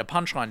got- punchline to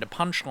punchline to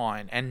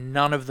punchline, and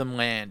none of them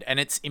land. And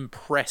it's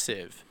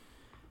impressive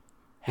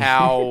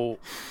how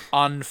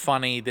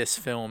unfunny this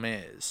film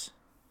is.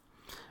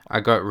 I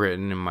got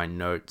written in my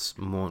notes,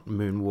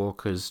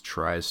 Moonwalkers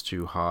tries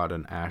too hard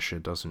and Asher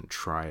doesn't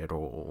try at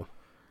all.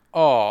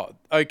 Oh,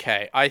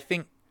 okay. I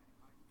think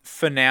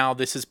for now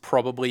this is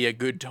probably a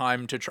good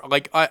time to try.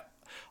 Like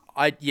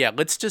yeah.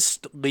 Let's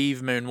just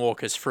leave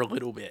Moonwalkers for a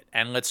little bit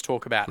and let's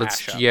talk about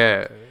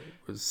Asher.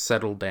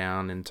 Settle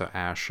down into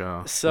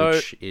Asher, So,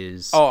 which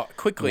is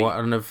quickly,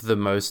 one of the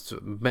most.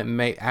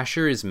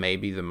 Asher is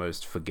maybe the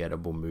most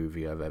forgettable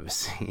movie I've ever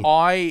seen.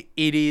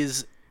 it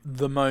is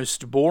the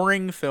most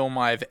boring film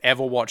I've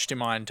ever watched in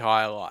my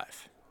entire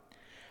life.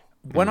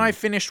 When I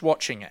finished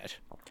watching it,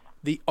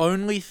 the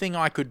only thing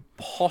I could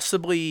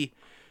possibly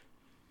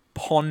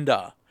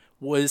ponder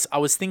was I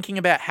was thinking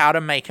about how to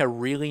make a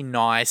really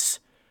nice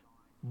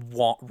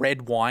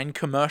red wine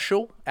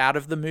commercial out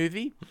of the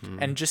movie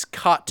and just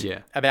cut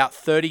about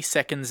 30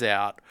 seconds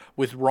out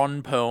with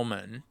Ron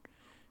Perlman,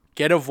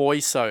 get a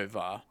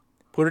voiceover,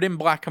 put it in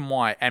black and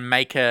white, and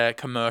make a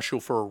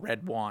commercial for a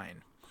red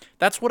wine.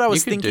 That's what I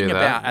was thinking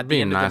about at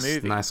the end of the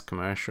movie. Nice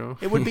commercial.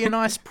 It would be a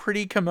nice,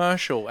 pretty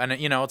commercial. And,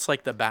 it's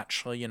like The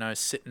Bachelor,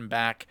 sitting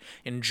back,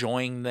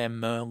 enjoying their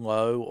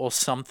Merlot or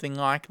something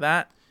like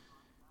that.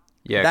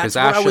 Yeah, because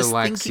Asher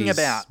likes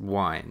his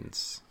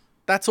wines.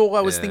 That's all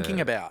I was thinking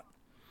about.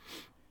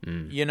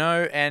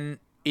 And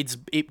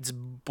it's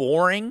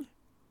boring.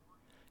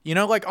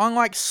 I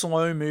like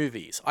slow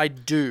movies. I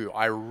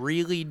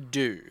really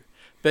do.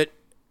 But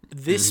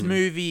this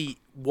movie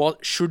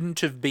shouldn't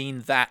have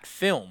been that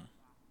film.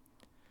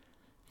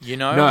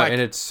 No,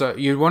 and it's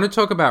you want to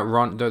talk about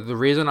Ron. The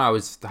reason I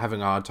was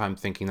having a hard time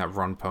thinking that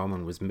Ron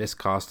Perlman was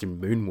miscast in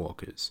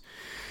Moonwalkers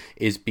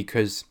is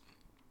because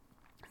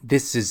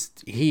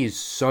he is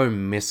so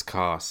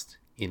miscast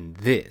in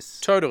this.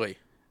 Totally.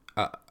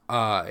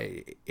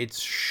 It's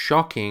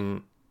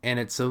shocking, and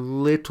it's a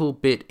little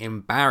bit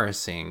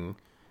embarrassing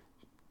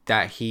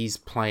that he's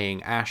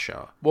playing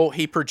Asher. Well,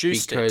 he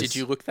produced it.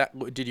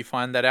 Did you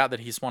find that out, that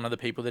he's one of the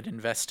people that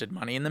invested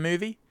money in the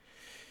movie?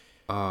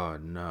 Oh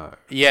no.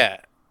 Yeah.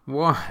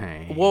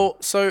 Why? Well,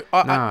 so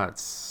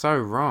it's so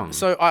wrong.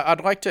 So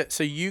I'd like to.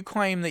 So you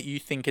claim that you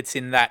think it's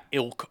in that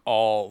ilk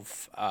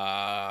of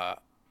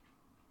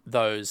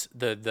those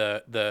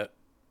the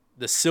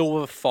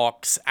Silver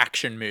Fox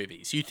action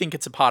movies. You think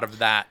it's a part of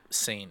that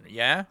scene,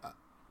 yeah?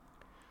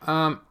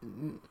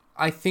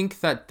 I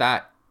think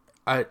that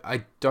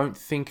I don't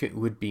think it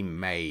would be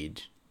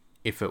made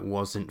if it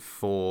wasn't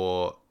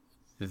for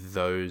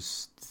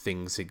those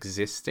things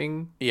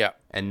existing. Yeah.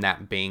 And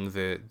that being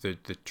the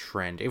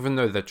trend. Even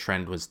though the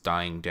trend was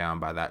dying down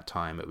by that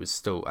time, it was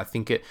still, I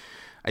think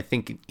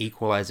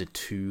Equalizer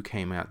 2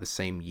 came out the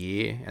same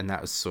year, and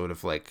that was sort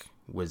of like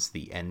was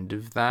the end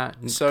of that.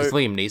 Because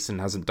Liam Neeson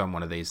hasn't done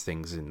one of these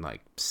things in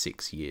like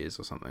 6 years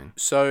or something.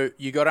 So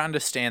you got to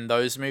understand,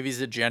 those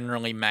movies are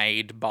generally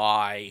made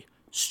by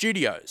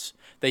studios.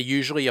 They're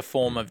usually a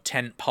form of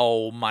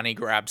tentpole money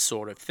grab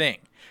sort of thing.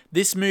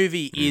 This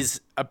movie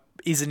is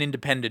an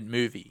independent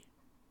movie.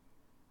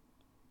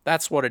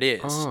 That's what it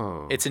is.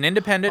 Oh. It's an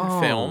independent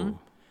film,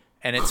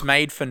 and it's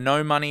made for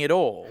no money at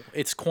all.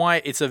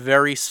 It's a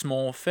very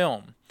small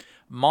film.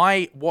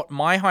 My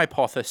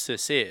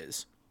hypothesis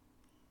is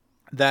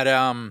that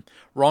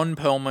Ron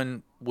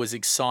Perlman was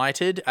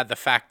excited at the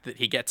fact that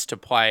he gets to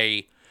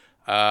play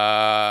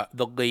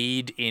the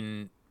lead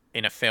in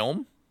a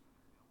film.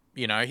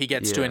 He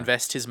gets to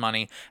invest his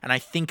money, and I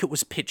think it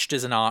was pitched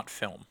as an art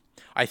film.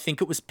 I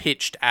think it was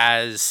pitched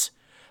as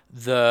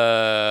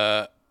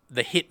the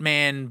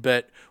Hitman,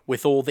 but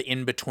with all the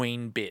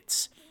in-between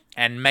bits,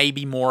 and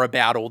maybe more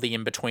about all the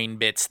in-between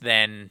bits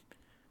than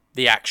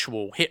the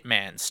actual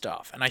Hitman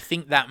stuff. And I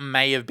think that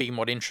may have been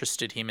what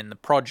interested him in the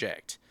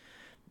project.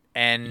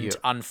 And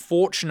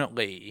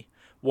unfortunately,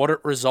 what it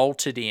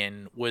resulted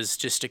in was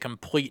just a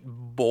complete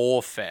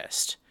bore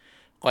fest.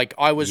 Like,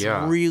 I was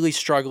really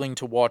struggling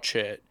to watch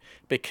it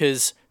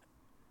because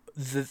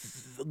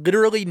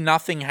literally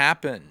nothing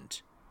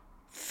happened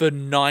for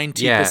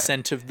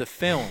 90% of the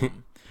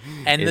film.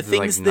 And the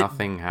things like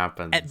nothing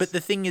happens. But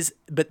the things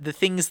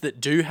that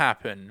do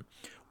happen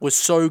was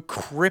so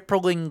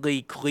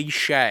cripplingly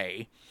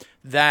cliche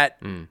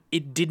that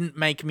it didn't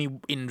make me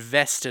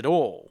invest at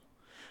all.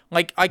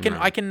 Like, I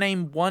can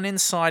name one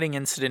inciting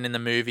incident in the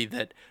movie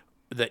that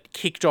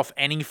kicked off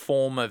any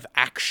form of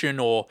action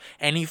or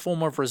any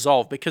form of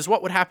resolve, because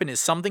what would happen is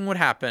something would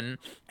happen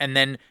and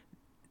then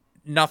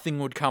nothing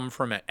would come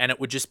from it, and it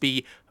would just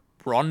be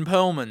Ron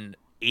Perlman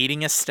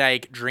eating a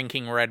steak,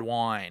 drinking red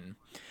wine.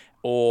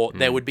 Or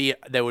there would be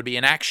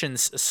a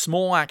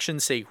small action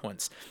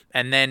sequence,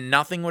 and then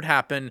nothing would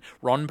happen.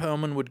 Ron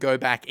Perlman would go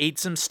back, eat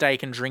some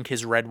steak, and drink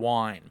his red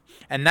wine.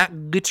 And that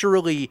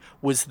literally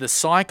was the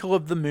cycle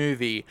of the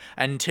movie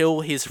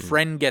until his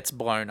friend gets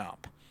blown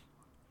up.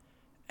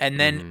 And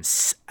then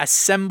a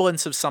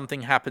semblance of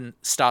something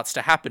starts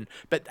to happen.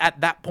 But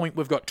at that point,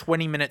 we've got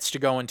 20 minutes to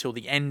go until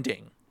the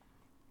ending.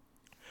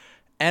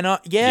 And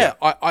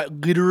I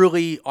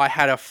literally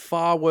had a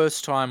far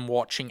worse time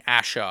watching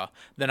Asher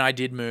than I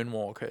did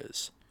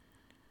Moonwalkers.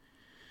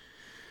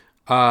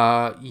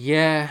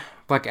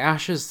 Like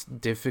Asher's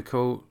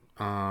difficult.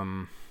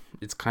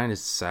 it's kind of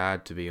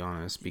sad, to be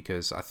honest,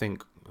 because I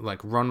think like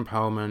Ron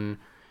Perlman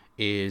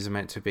is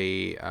meant to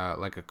be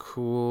like a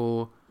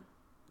cool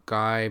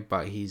guy,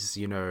 but he's,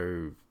 you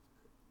know,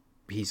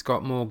 he's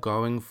got more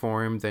going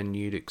for him than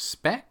you'd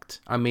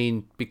expect. I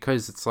mean,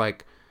 because it's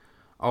like,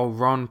 oh,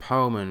 Ron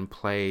Perlman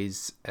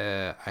plays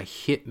a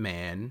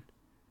hitman,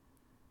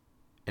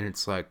 and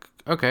it's like,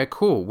 okay,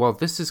 cool. Well,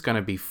 this is going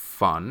to be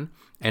fun.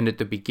 And at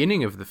the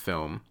beginning of the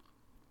film,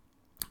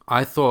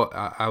 I thought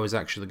I was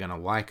actually going to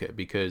like it,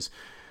 because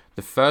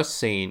the first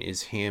scene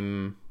is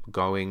him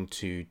going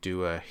to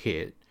do a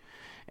hit.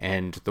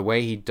 And the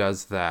way he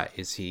does that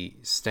is he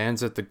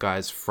stands at the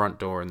guy's front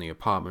door in the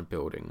apartment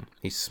building.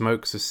 He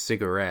smokes a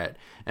cigarette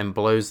and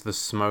blows the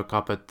smoke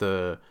up at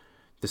the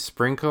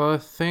sprinkler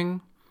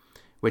thing,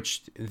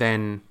 which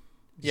then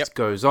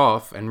goes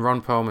off, and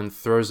Ron Perlman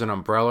throws an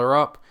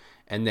umbrella up,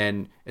 and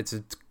then it's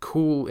a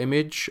cool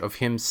image of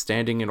him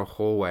standing in a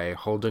hallway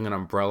holding an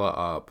umbrella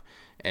up,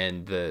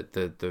 and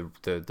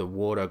the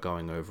water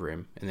going over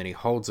him, and then he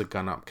holds a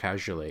gun up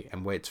casually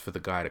and waits for the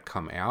guy to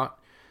come out.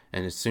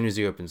 And as soon as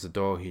he opens the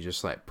door, he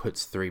just like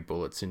puts 3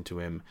 bullets into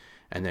him,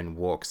 and then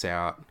walks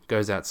out,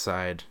 goes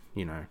outside,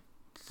 you know,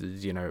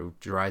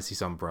 dries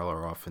his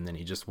umbrella off, and then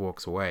he just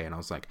walks away. And I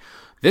was like,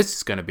 this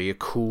is going to be a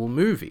cool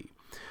movie.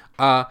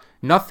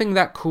 Nothing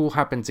that cool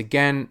happens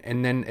again.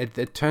 And then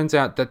it turns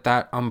out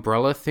that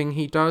umbrella thing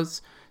he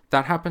does,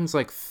 that happens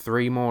like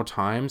 3 more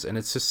times, and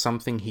it's just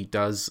something he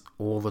does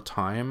all the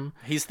time.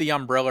 He's the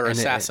umbrella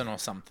assassin or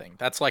something.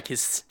 That's like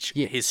his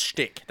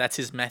shtick. That's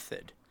his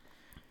method.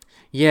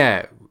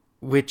 Yeah,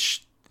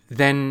 which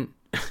then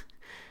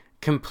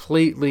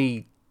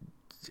completely,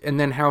 and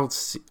then how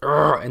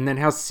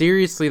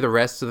seriously the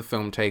rest of the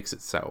film takes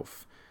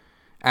itself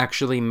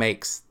actually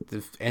makes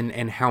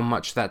and how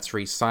much that's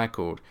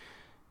recycled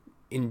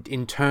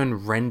in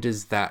turn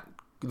renders that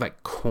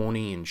like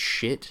corny and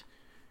shit.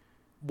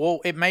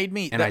 Well, it made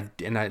me... I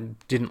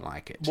didn't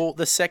like it. Well,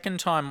 the second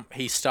time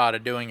he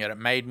started doing it, it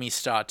made me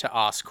start to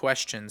ask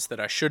questions that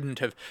I shouldn't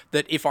have...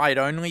 That if I had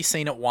only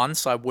seen it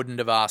once, I wouldn't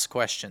have asked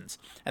questions.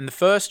 And the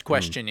first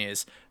question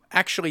is,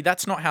 actually,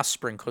 that's not how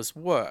sprinklers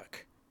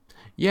work.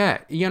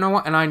 Yeah, you know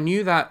what? And I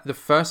knew that the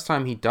first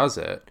time he does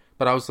it,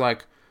 but I was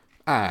like,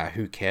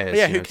 who cares?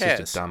 Yeah, who cares?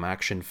 It's just a dumb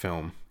action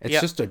film. It's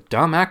just a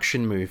dumb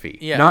action movie.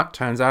 Yeah. No,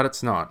 turns out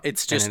it's not.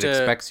 It's just and it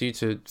expects you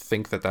to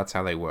think that that's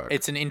how they work.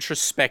 It's an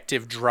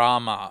introspective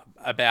drama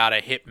about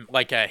a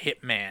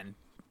hitman,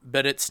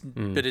 but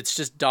it's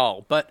just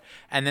dull.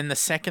 And then the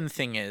second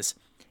thing is,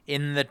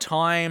 in the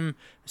time,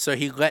 so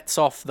he lets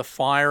off the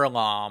fire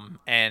alarm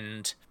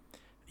and,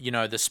 you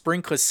know, the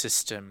sprinkler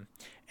system,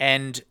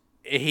 and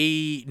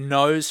he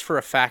knows for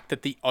a fact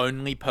that the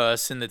only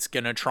person that's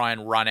going to try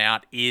and run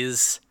out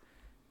is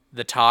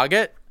the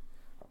target.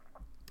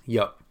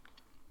 Yep.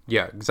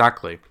 Yeah,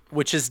 exactly.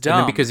 Which is dumb.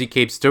 And then because he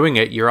keeps doing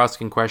it, you're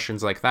asking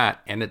questions like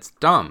that, and it's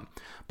dumb.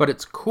 But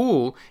it's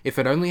cool if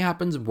it only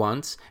happens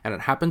once, and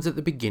it happens at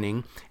the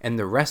beginning, and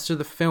the rest of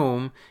the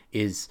film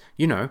is,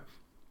 you know,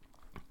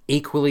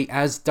 equally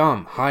as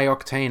dumb.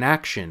 High-octane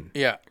action.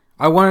 Yeah.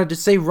 I wanted to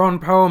see Ron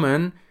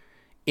Perlman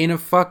in a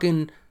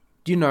fucking,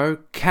 you know,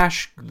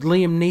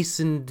 Liam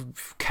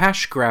Neeson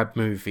cash grab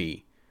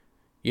movie.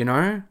 You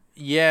know?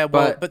 Yeah,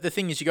 well, but the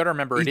thing is, you got to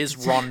remember, it is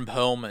Ron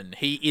Perlman.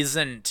 He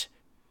isn't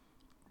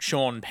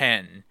Sean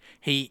Penn.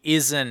 He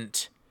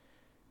isn't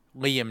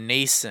Liam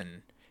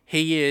Neeson.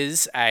 He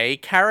is a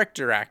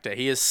character actor.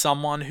 He is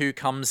someone who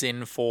comes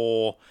in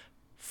for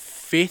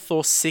 5th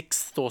or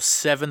 6th or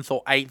 7th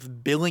or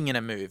 8th billing in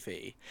a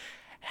movie,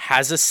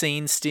 has a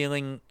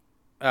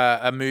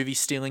movie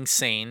stealing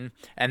scene,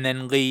 and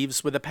then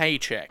leaves with a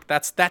paycheck.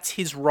 That's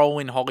his role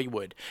in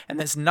Hollywood, and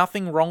there's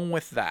nothing wrong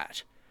with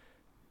that.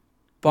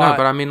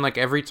 But I mean, like,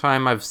 every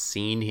time I've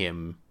seen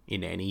him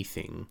in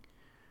anything,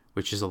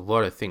 which is a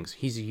lot of things,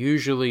 he's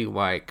usually,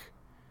 like,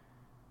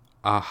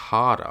 a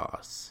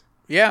hard-ass.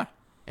 Yeah.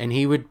 And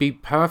he would be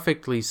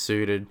perfectly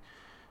suited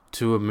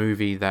to a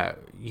movie that,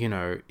 you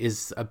know,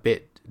 is a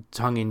bit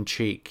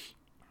tongue-in-cheek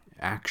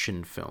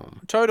action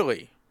film.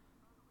 Totally.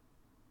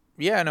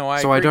 Yeah, no, I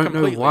agree. So I don't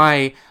completely.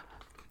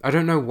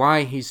 know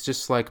why he's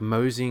just, like,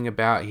 moseying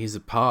about his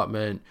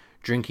apartment,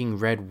 drinking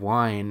red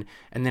wine,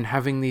 and then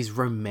having these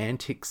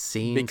romantic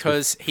scenes.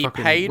 Because he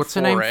paid what's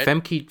for her name? it.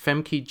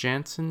 Femke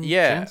Janssen?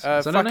 Yeah,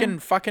 Janssen?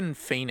 fucking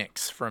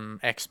Phoenix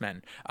from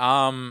X-Men.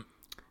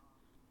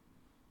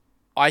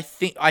 I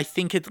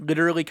think it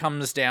literally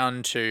comes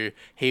down to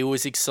he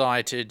was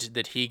excited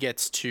that he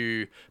gets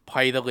to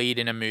play the lead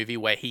in a movie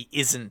where he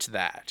isn't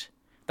that.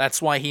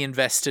 That's why he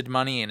invested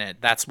money in it.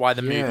 That's why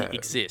the movie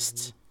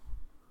exists.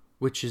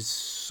 Which is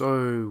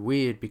so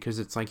weird, because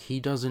it's like he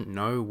doesn't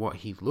know what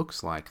he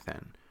looks like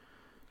then.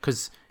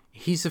 Because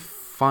he's a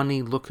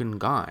funny looking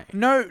guy.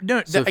 No.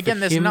 So Again,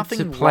 there's nothing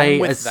to play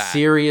wrong with that.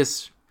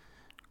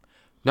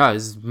 No,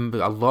 there's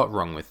a lot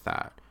wrong with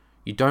that.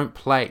 You don't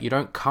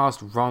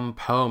cast Ron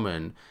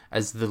Perlman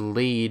as the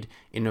lead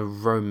in a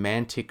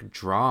romantic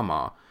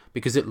drama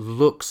because it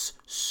looks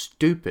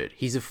stupid.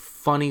 He's a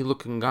funny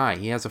looking guy.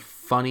 He has a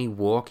funny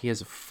walk. He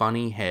has a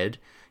funny head.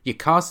 You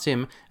cast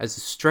him as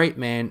a straight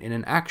man in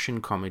an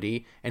action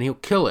comedy, and he'll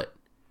kill it.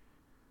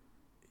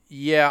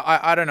 Yeah,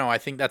 I don't know. I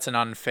think that's an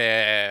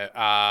unfair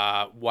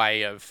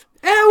way of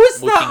How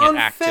is looking that at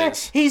unfair?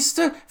 actors. He's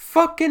the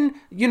fucking,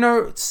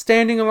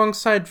 standing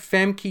alongside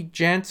Famke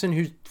Janssen,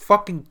 who's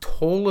fucking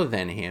taller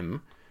than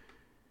him.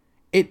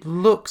 It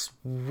looks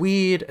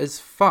weird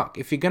as fuck.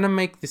 If you're gonna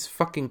make this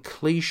fucking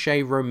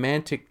cliche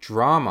romantic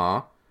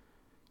drama,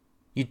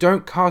 you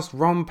don't cast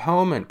Ron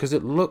Perlman because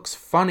it looks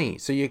funny.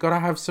 So you gotta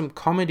have some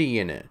comedy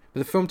in it.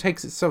 But the film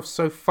takes itself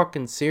so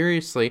fucking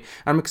seriously.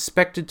 I'm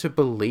expected to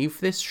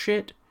believe this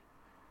shit.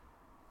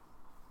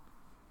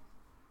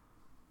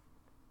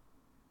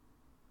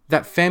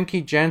 That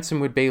Famke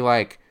Janssen would be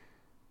like,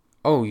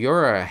 oh,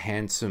 you're a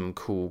handsome,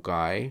 cool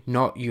guy.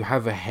 Not you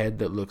have a head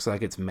that looks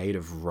like it's made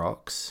of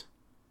rocks.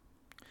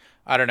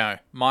 I don't know.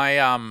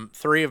 My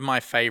three of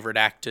my favorite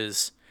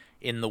actors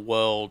in the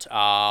world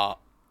are,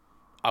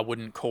 I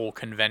wouldn't call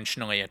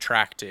conventionally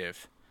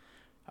attractive.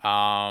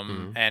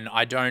 And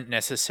I don't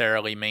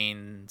necessarily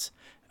means,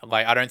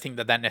 I don't think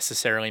that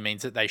necessarily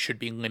means that they should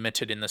be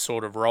limited in the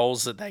sort of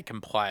roles that they can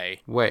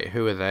play. Wait,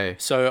 who are they?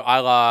 So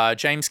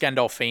James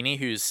Gandolfini,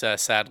 who's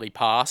sadly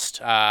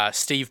passed,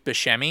 Steve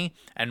Buscemi,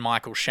 and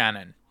Michael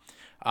Shannon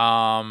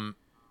are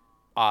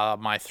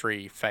my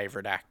three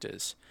favorite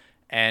actors.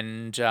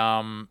 And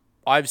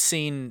I've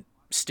seen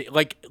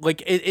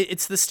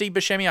it's the Steve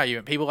Buscemi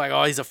argument. People are like,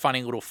 oh, he's a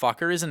funny little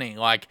fucker, isn't he?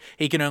 Like,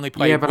 he can only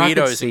play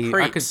weirdos and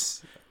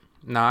creeps.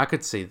 I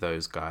could see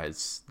those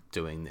guys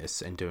doing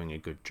this and doing a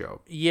good job.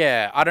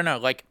 Yeah, I don't know.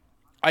 Like,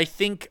 I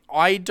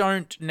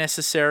don't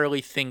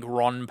necessarily think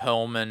Ron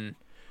Perlman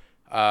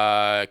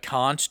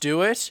can't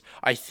do it.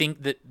 I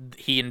think that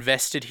he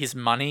invested his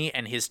money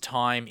and his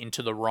time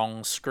into the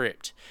wrong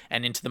script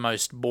and into the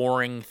most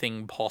boring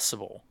thing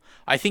possible.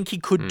 I think he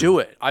could do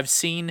it. I've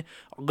seen,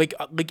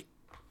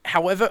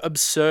 however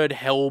absurd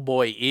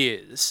Hellboy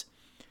is,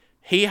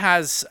 he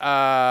has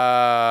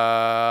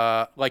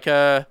a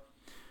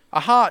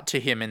heart to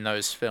him in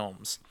those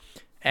films.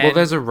 And well,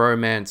 there's a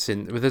romance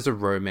in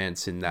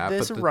that.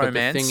 There's but a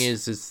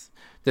romance.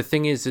 The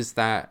thing is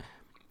that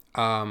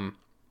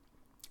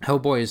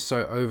Hellboy is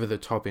so over the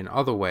top in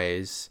other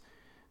ways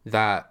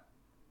that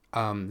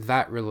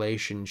that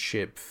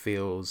relationship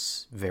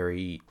feels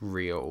very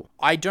real.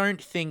 I don't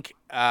think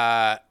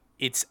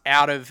it's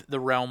out of the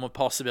realm of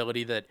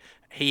possibility that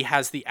he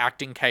has the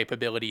acting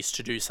capabilities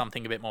to do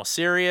something a bit more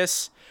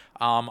serious.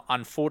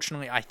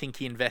 Unfortunately, I think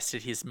he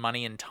invested his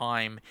money and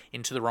time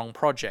into the wrong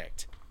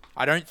project.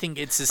 I don't think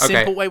it's as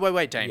simple.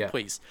 Wait, Dane,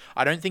 please.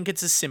 I don't think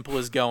it's as simple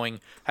as going,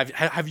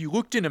 have you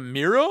looked in a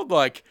mirror?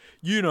 Like,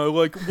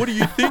 what do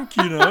you think?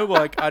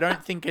 I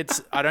think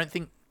it's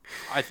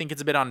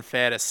a bit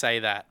unfair to say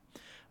that.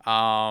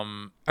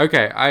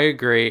 Okay, I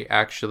agree,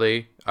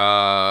 actually.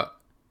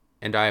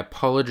 And I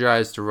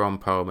apologize to Ron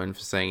Perlman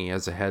for saying he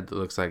has a head that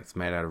looks like it's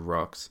made out of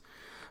rocks.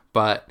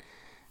 But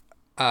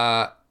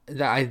I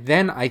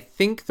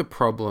think the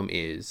problem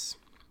is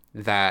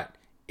that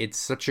it's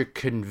such a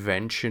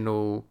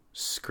conventional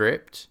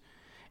script,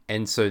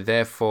 and so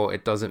therefore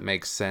it doesn't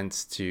make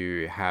sense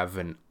to have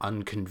an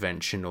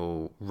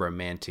unconventional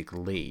romantic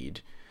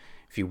lead.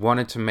 If you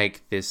wanted to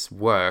make this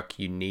work,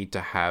 you need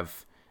to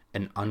have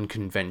an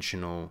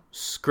unconventional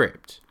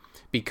script,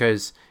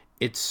 because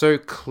it's so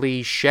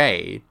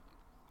cliche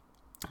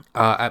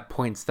at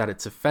points that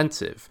it's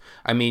offensive.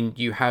 I mean,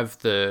 you have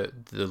the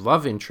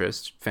love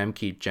interest,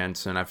 Famke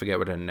Janssen, I forget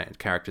what her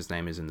character's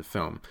name is in the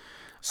film.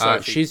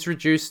 She's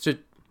reduced to,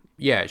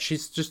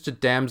 she's just a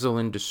damsel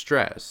in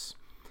distress.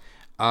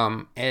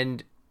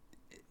 And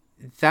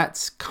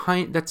that's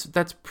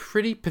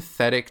pretty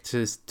pathetic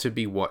to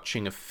be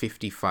watching a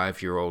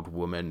 55-year-old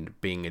woman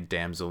being a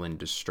damsel in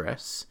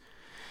distress,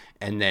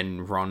 and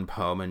then Ron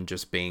Perlman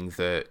just being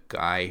the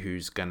guy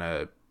who's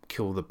gonna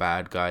kill the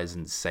bad guys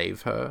and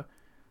save her.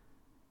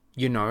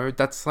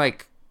 That's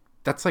like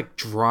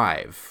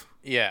Drive.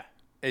 Yeah,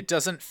 it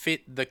doesn't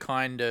fit the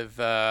kind of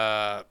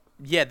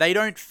they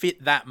don't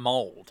fit that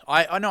mold.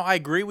 I know, I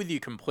agree with you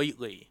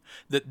completely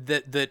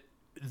that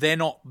they're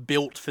not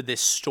built for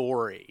this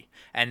story,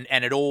 and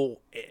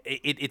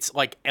it's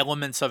like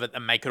elements of it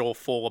that make it all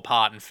fall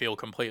apart and feel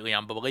completely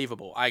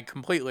unbelievable. I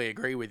completely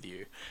agree with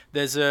you.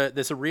 There's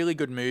a really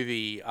good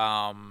movie.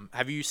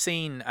 Have you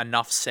seen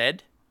Enough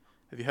Said?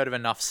 Have you heard of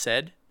Enough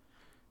Said?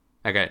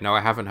 Okay, no, I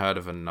haven't heard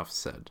of Enough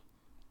Said.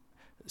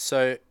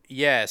 So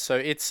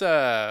it's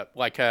a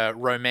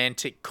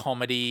romantic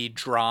comedy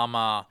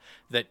drama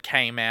that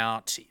came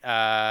out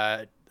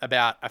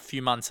about a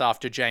few months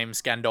after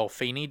James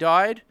Gandolfini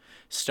died,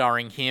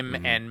 starring him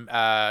and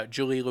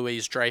Julie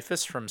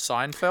Louis-Dreyfus from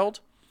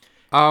Seinfeld.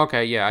 Oh,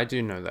 okay, yeah, I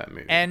do know that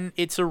movie. And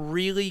it's a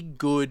really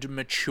good,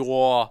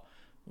 mature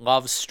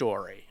love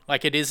story.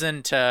 Like, it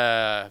isn't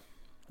one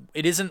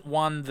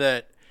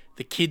that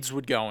the kids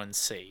would go and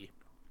see,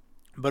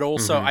 but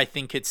also I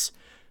think it's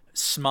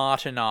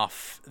smart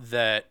enough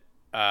that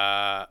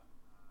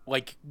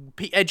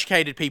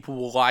educated people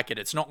will like it.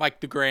 It's not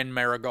like the Grand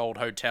Marigold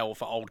Hotel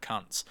for old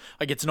cunts.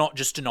 Like, it's not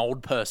just an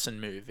old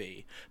person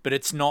movie, but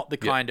it's not the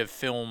kind of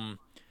film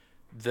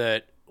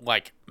that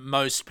like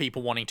most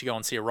people wanting to go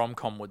and see a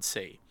rom-com would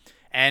see.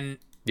 And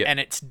Yeah. and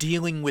it's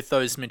dealing with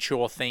those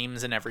mature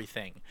themes and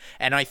everything.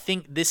 And I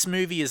think this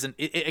movie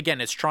again,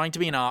 it's trying to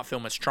be an art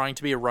film, it's trying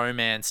to be a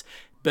romance,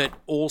 but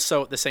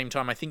also at the same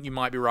time, I think you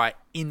might be right,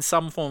 in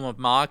some form of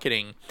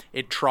marketing,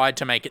 it tried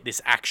to make it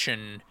this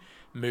action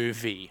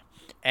movie.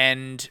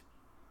 And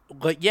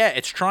like, yeah,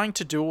 it's trying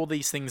to do all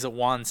these things at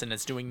once, and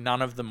it's doing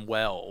none of them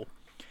well.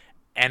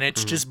 And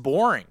it's just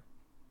boring.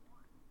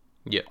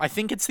 Yeah. I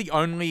think it's the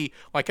only,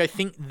 like, I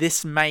think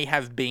this may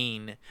have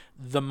been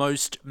the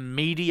most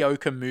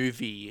mediocre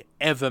movie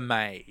ever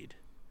made.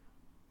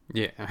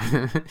 Yeah.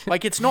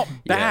 Like, it's not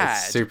bad. Yeah,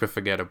 it's super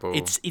forgettable.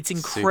 It's Super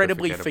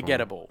incredibly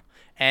forgettable.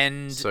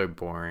 And so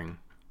boring.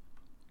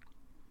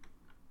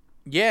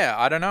 yeah,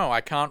 I don't know.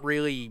 I can't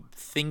really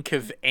think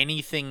of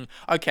anything.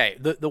 Okay,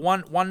 the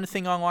one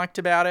thing I liked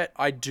about it,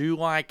 I do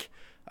like,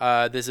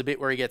 there's a bit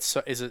where he gets,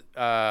 is it,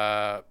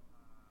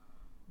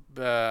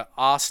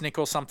 arsenic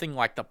or something,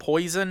 like the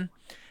poison,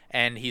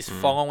 and he's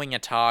following a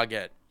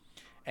target,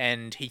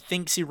 and he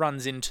thinks he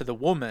runs into the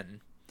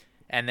woman,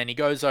 and then he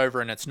goes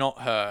over and it's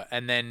not her,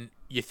 and then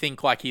you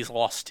think like he's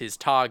lost his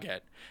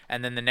target,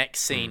 and then the next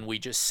scene we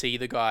just see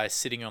the guy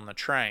sitting on the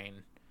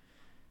train,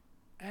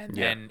 and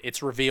then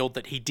it's revealed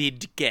that he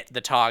did get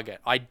the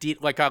target. I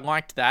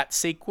liked that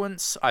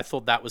sequence. I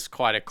thought that was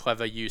quite a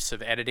clever use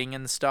of editing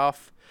and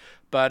stuff.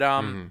 But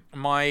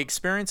my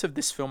experience of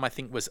this film, I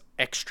think, was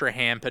extra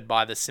hampered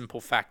by the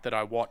simple fact that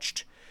I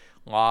watched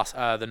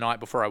the night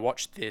before I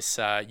watched this,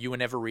 You Were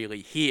Never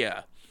Really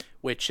Here,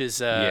 which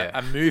is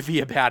a movie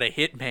about a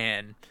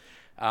hitman,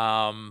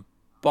 or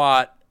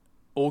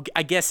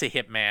I guess a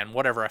hitman,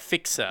 whatever, a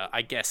fixer,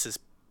 I guess is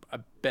a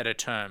better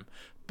term.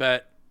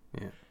 But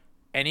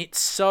and it's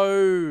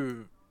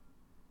so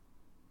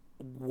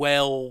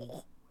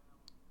well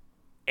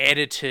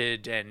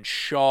edited and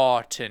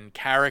shot and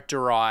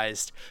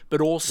characterized, but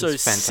also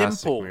It's a fantastic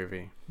simple.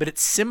 movie. But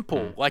it's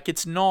simple. Like,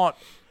 it's not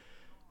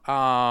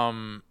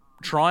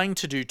trying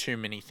to do too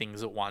many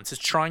things at once.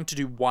 It's trying to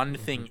do one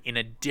thing in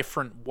a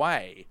different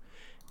way.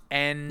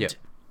 And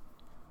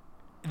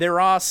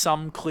there are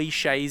some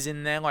cliches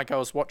in there. Like, I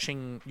was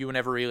watching You Were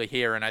Never Really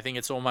Here, and I think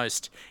it's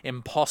almost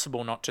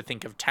impossible not to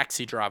think of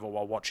Taxi Driver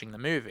while watching the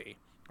movie,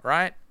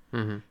 right?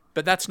 Mm-hmm.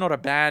 But that's not a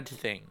bad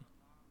thing.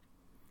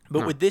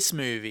 But with this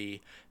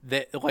movie,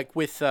 like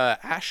with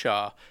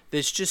Asher,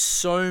 there's just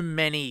so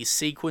many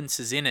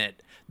sequences in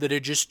it that are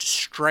just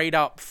straight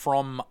up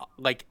from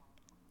like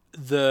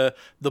the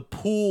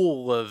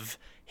pool of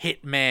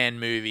hitman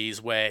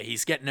movies where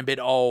he's getting a bit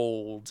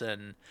old,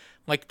 and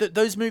like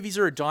those movies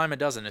are a dime a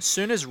dozen. As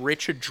soon as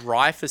Richard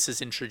Dreyfuss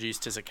is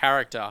introduced as a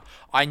character,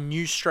 I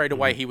knew straight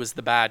away he was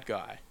the bad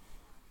guy.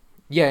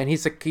 Yeah, and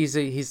he's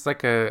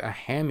like a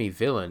hammy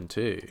villain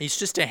too. He's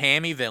just a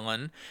hammy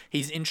villain.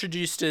 He's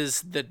introduced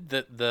as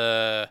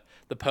the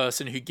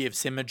person who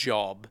gives him a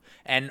job.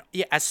 And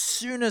yeah, as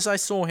soon as I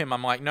saw him,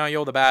 I'm like, no,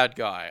 you're the bad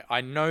guy. I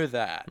know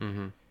that.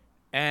 Mm-hmm.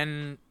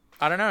 And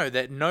I don't know,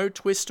 that no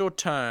twist or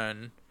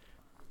turn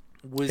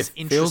was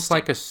interesting.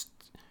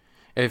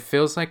 It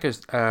feels like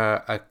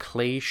a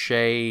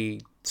cliche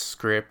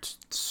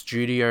script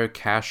studio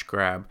cash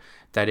grab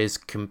that is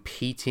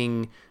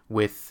competing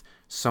with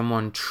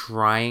someone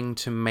trying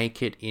to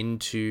make it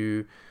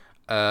into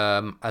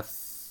a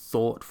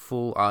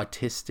thoughtful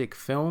artistic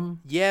film.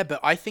 Yeah, but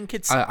I think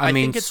it's I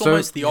think it's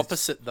almost the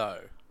opposite though.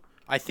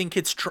 I think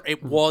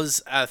it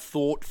was a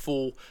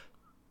thoughtful,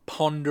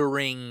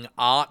 pondering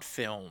art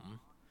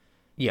film.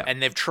 Yeah.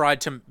 And they've tried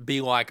to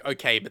be like,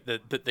 okay, but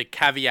the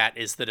caveat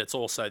is that it's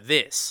also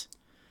this.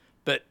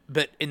 But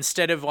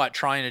instead of like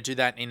trying to do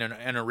that in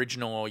an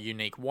original or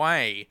unique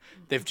way,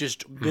 they've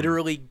just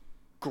literally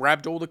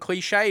grabbed all the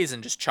cliches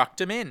and just chucked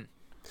them in.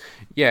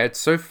 Yeah, it's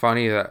so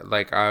funny that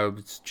like I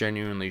was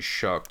genuinely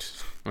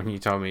shocked when you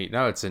told me,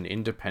 no, it's an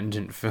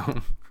independent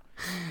film.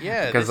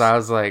 Yeah. Because I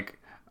was like,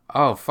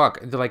 oh, fuck.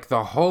 Like,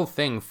 the whole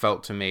thing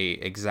felt to me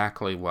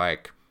exactly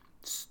like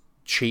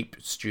cheap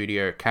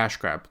studio cash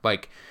grab.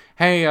 Like,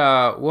 hey,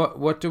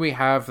 what do we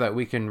have that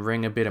we can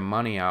wring a bit of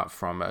money out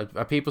from?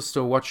 Are people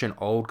still watching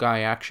old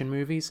guy action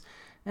movies?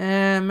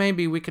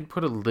 Maybe we could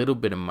put a little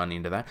bit of money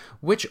into that.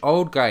 Which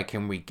old guy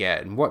can we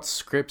get, and what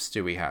scripts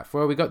do we have?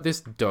 Well, we got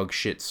this dog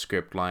shit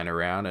script lying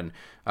around, and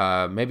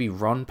maybe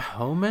Ron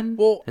Perlman?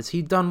 Well, has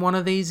he done one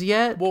of these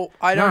yet? Well,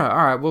 I don't. No,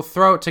 all right, we'll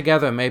throw it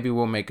together. Maybe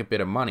we'll make a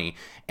bit of money.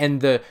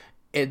 And the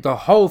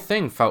whole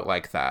thing felt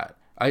like that.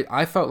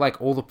 I felt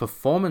like all the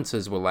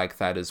performances were like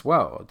that as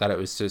well. That it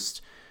was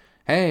just,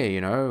 hey,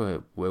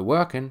 we're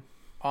working.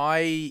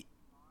 I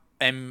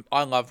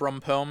love Ron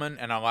Perlman,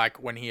 and I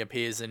like when he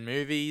appears in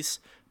movies,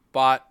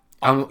 but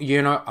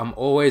I'm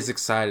always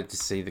excited to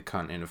see the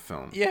cunt in a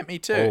film. Yeah, me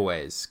too.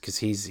 Always, because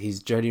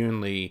he's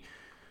genuinely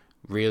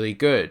really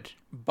good.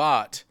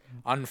 But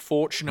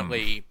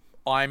unfortunately,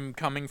 I'm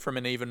coming from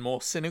an even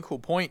more cynical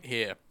point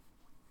here.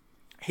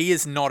 He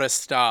is not a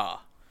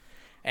star,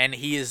 and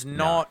he is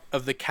not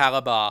of the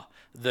caliber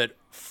that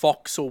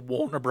Fox or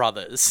Warner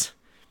Brothers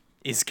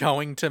is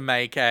going to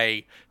make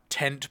a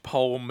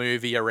tentpole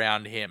movie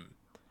around him.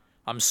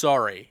 I'm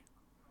sorry.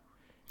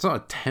 It's not a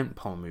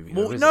tentpole movie.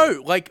 Well, though, is no,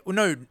 it? like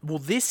no. Well,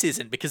 this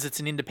isn't because it's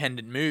an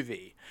independent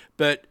movie.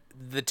 But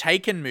the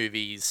Taken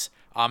movies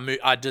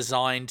are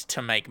designed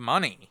to make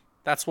money.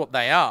 That's what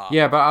they are.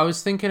 Yeah, but I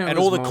was thinking it And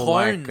was all the more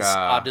clones like,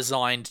 are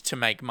designed to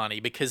make money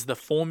because the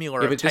formula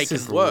yeah, of but this Taken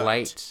is worked.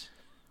 late.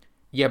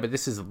 Yeah, but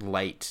this is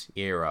late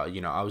era.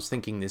 You know, I was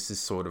thinking this is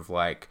sort of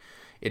like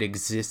it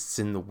exists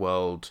in the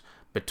world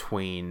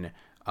between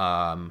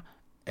a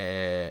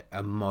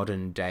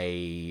modern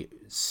day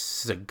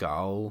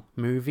Seagal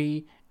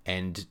movie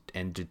and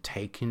a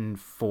Taken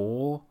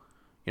 4.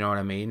 You know what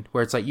I mean?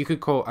 Where it's like you could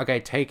call, okay,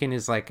 Taken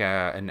is like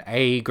an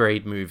A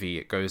grade movie.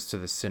 It goes to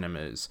the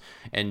cinemas,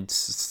 and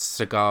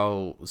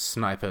Seagal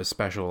Sniper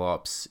Special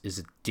Ops is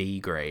a D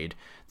grade.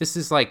 This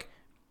is like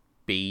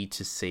B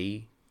to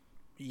C.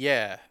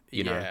 Yeah,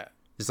 You know, yeah.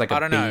 it's like I a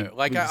don't B, know.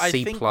 Like I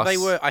C think plus. they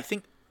were. I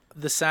think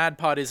the sad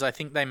part is I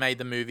think they made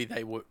the movie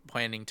they were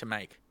planning to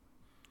make.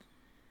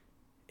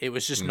 It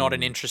was just not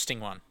an interesting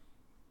one.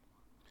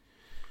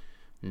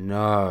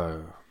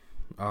 No.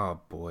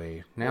 Oh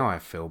boy, now I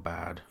feel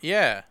bad.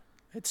 Yeah,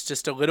 it's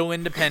just a little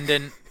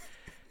independent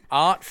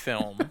art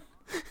film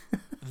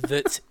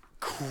that's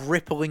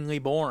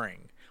cripplingly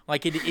boring.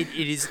 Like it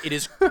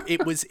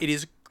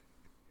is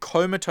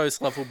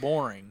comatose level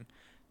boring.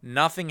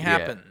 Nothing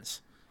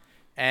happens,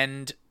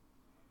 and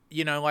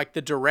you know, like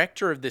the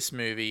director of this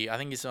movie, I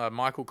think it's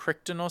Michael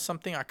Crichton or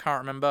something. I can't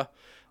remember.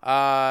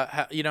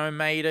 You know,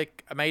 made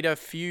a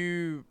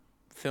few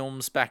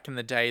films back in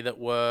the day that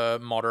were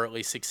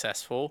moderately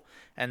successful,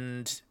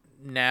 and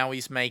now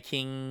he's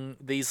making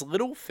these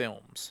little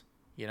films.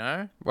 You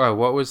know. Well,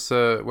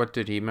 what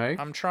did he make?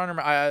 I'm trying to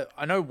remember.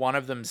 I know one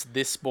of them's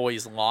This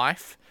Boy's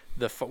Life.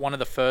 One of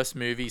the first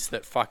movies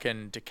that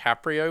fucking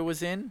DiCaprio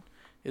was in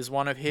is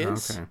one of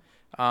his.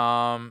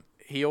 Okay.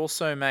 He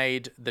also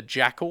made The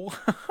Jackal,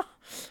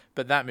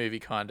 but that movie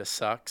kind of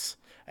sucks.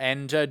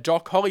 And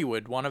Doc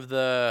Hollywood, one of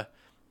the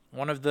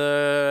what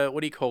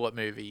do you call it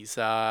movies?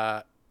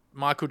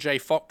 Michael J.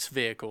 Fox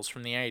vehicles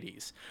from the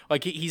 80s.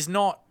 Like he's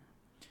not.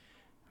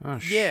 Oh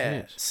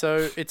Yeah. shit.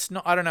 So it's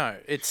not. I don't know.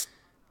 It's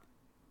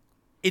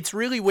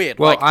really weird.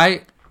 Well,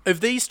 like, of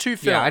these two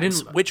films, Yeah, I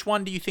didn't- which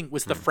one do you think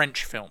was the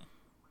French film?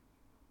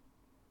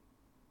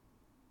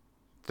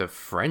 the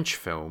French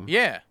film.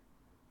 Yeah.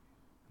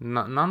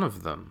 None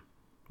of them.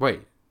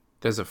 Wait,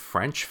 there's a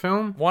French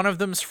film? One of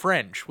them's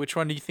French. Which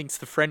one do you think's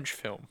the French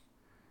film?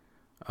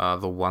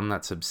 The one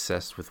that's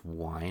obsessed with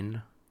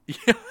wine.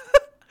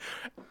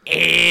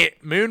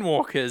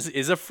 Moonwalkers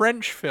is a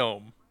French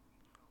film.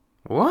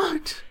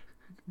 What?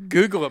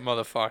 Google it,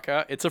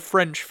 motherfucker. It's a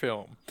French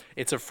film.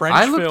 It's a French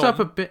I film looked up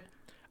a bit.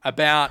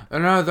 about... Oh,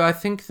 no, I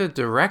think the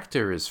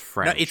director is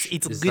French. No, it's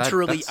Is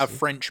literally that's- a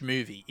French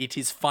movie. It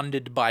is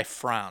funded by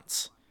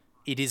France.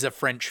 It is a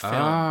French film.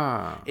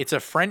 Ah. It's a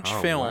French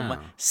Oh, film wow.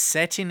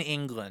 set in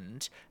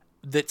England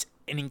that's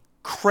an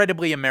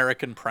incredibly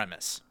American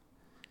premise.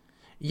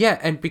 Yeah,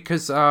 and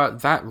because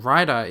that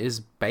writer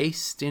is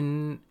based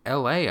in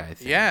LA, I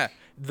think. Yeah.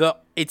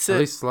 It's At a...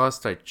 least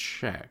last I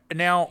checked.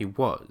 Now, He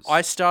was.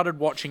 I started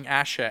watching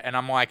Asher, and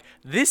I'm like,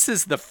 this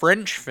is the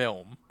French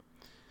film,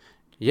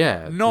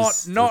 Yeah. not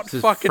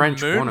this fucking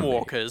French wannabe.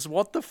 Moonwalkers.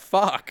 What the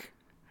fuck?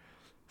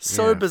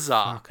 So Yeah,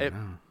 bizarre. fucking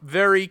hell.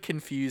 Very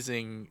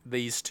confusing,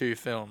 these two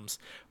films.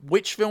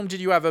 Which film did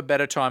you have a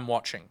better time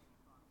watching?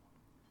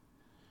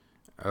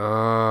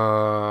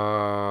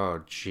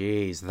 Oh,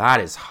 jeez.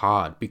 That is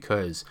hard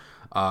because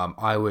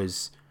I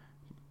was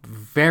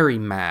very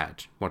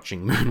mad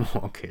watching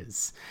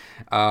Moonwalkers.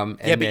 Yeah,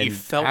 but you then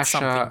felt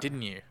something,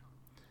 didn't you?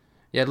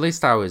 Yeah, at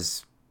least I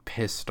was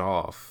pissed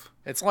off.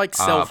 It's like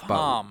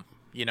self-harm.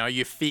 You know,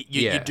 you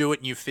Yeah. do it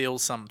and you feel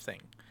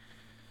something.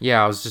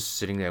 Yeah, I was just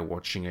sitting there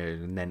watching it,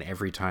 and then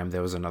every time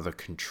there was another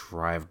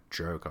contrived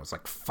joke, I was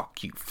like,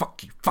 fuck you,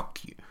 fuck you, fuck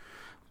you.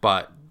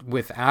 But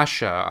with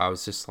Asher, I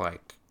was just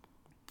like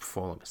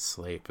falling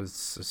asleep.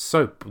 It's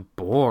so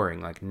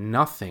boring, like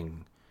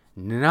nothing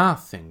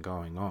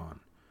going on.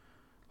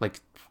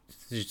 Like,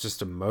 it's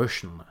just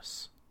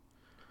emotionless.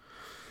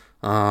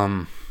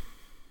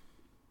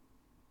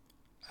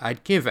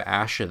 I'd give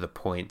Asher the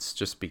points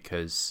just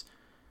because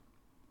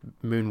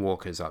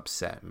Moonwalkers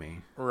upset me.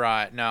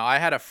 Right. No, I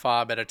had a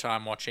far better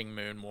time watching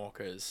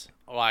Moonwalkers.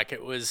 Like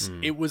it was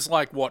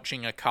like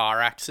watching a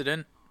car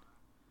accident.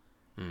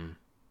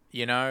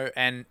 You know,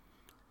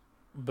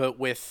 but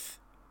with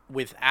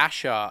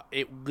Asher,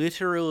 it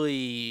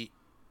literally,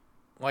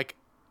 like,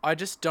 I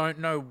just don't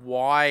know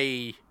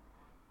why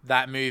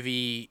that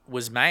movie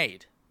was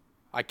made.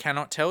 I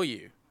cannot tell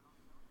you.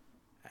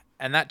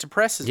 And that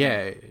depresses me.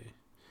 Yeah.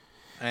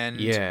 And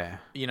Yeah.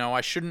 you know,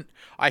 I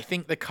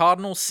think the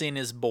cardinal sin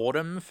is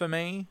boredom for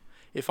me.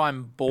 If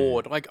I'm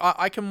bored, like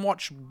I can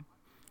watch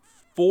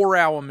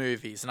 4-hour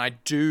movies, and I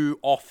do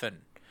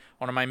often.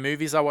 One of my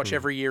movies I watch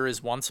every year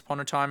is Once Upon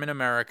a Time in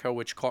America,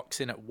 which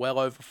clocks in at well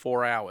over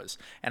 4 hours,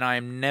 and I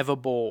am never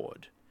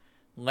bored.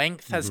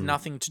 Length has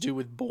nothing to do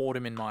with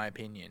boredom, in my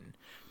opinion.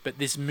 But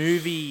this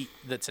movie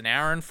that's an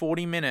hour and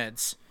 40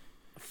 minutes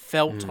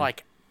felt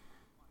like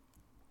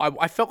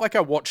I felt like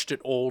I watched it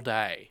all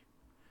day.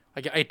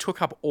 Like, it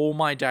took up all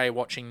my day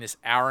watching this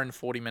hour and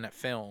 40-minute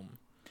film.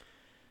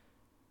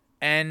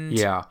 And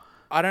Yeah.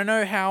 I don't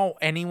know how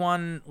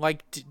anyone,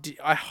 like,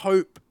 I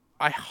hope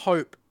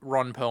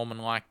Ron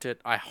Perlman liked it.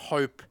 I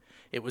hope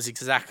it was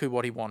exactly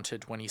what he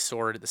wanted when he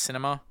saw it at the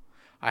cinema.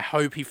 I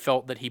hope he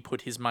felt that he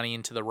put his money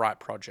into the right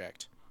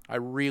project. I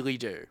really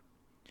do.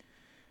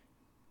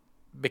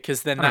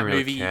 Because then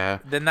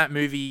that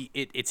movie,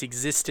 its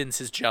existence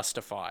is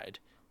justified,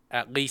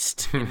 at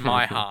least in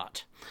my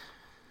heart.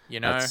 You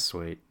know? That's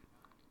sweet.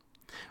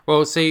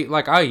 Well, see,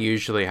 like, I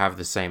usually have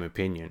the same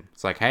opinion.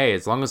 It's like, hey,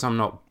 as long as I'm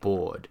not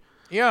bored.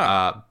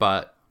 Yeah.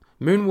 But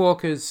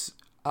Moonwalkers,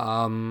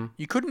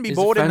 you couldn't be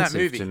bored in that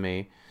movie. To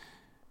me.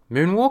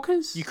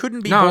 Moonwalkers? You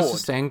couldn't be bored. No, I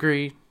was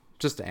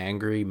just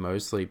angry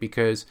mostly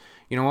because,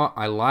 you know what,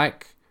 I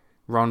like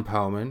Ron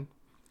Perlman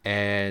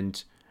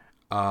and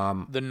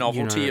the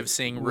novelty of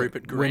seeing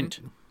Rupert Grint.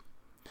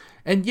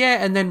 And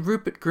then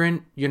Rupert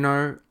Grint, you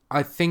know,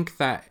 I think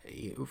that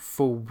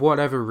for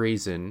whatever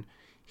reason,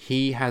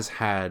 he has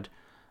had,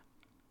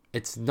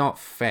 it's not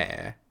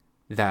fair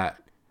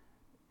that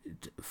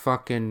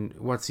fucking,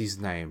 what's his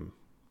name?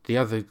 The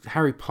other,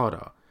 Harry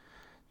Potter.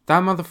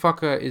 That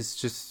motherfucker is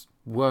just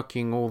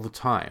working all the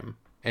time.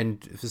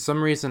 And for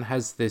some reason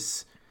has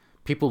this,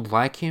 people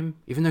like him,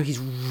 even though he's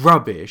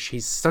rubbish.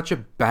 He's such a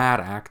bad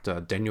actor,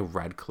 Daniel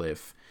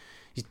Radcliffe.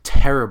 He's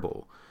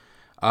terrible.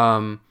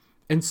 And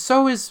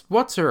so is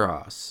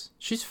What's-Her-Ass.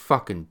 She's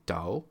fucking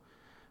dull.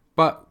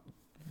 But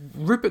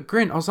Rupert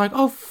Grint, I was like,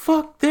 oh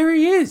fuck, there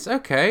he is.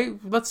 Okay,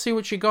 let's see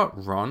what you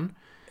got, Ron.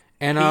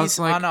 And I was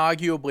like,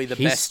 unarguably the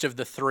best of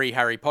the 3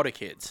 Harry Potter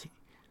kids.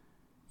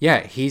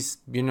 Yeah,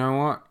 you know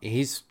what?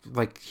 This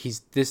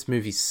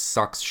movie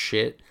sucks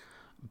shit,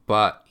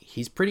 but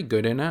he's pretty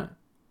good in it.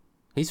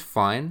 He's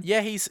fine.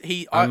 Yeah,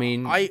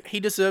 he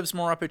deserves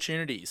more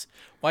opportunities.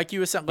 Like you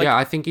were saying. Like, yeah,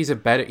 I think he's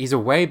a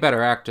way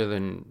better actor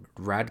than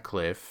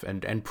Radcliffe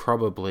and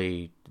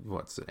probably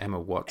Emma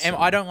Watson.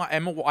 I don't like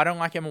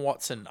Emma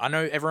Watson. I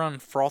know everyone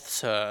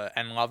froths her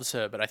and loves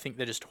her, but I think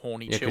they're just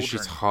horny children. Yeah, because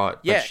she's hot.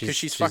 Yeah, because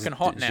she's fucking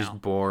hot now. She's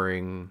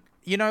boring.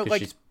 You know,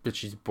 like...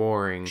 She's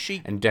boring.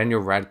 And Daniel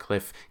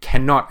Radcliffe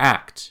cannot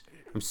act.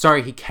 I'm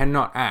sorry, he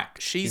cannot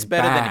act. She's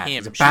better than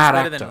him. She's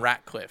better than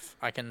Ratcliffe.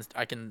 I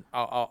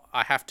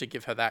have to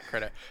give her that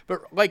credit.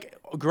 But, like,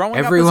 growing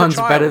Everyone's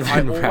up as a child, better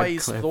than I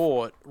always Radcliffe.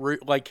 thought,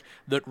 like,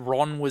 that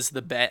Ron was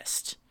the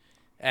best.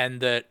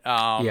 And that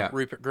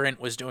Rupert Grint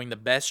was doing the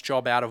best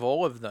job out of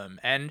all of them.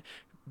 And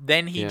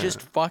then he just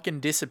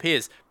fucking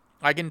disappears.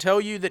 I can tell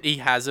you that he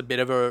has a bit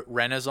of a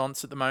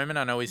renaissance at the moment.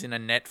 I know he's in a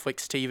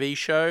Netflix TV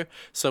show,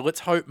 so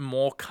let's hope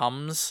more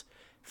comes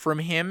from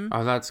him.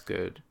 Oh, that's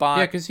good. But,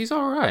 yeah, because he's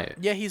all right.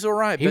 Yeah, he's all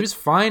right. He was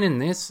fine in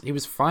this.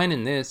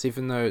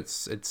 Even though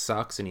it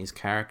sucks and his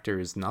character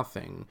is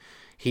nothing.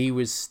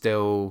 He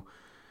still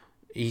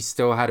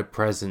had a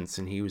presence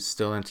and he was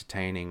still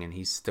entertaining and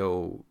he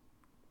still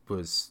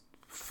was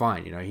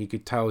fine. You know, he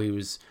could tell he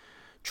was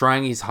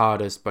trying his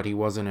hardest, but he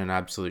wasn't an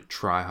absolute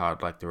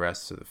tryhard like the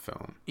rest of the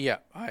film. Yeah,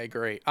 I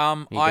agree.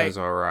 He goes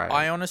all right.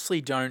 I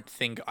honestly don't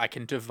think I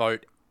can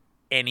devote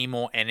any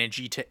more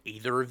energy to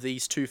either of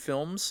these 2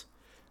 films.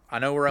 I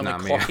know we're only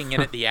clocking in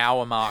at the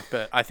hour mark,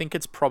 but I think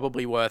it's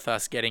probably worth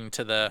us getting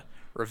to the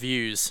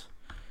reviews.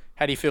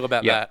 How do you feel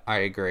about that? I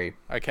agree.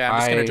 Okay, I'm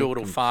just going to do a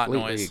little fart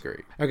noise. I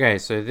agree. Okay,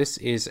 so this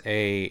is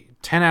a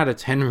 10 out of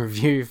 10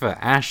 review for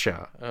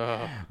Asher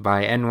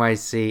by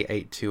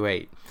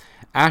NYC828.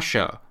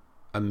 Asher,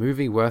 a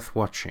movie worth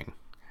watching,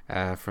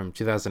 from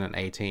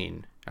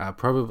 2018.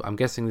 I'm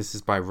guessing this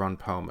is by Ron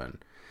Perlman.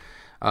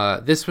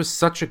 This was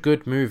such a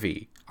good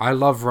movie. I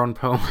love Ron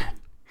Perlman.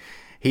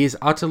 He is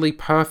utterly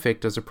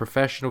perfect as a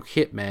professional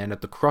hitman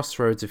at the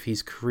crossroads of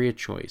his career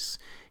choice.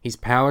 His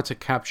power to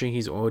capture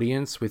his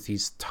audience with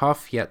his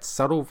tough yet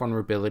subtle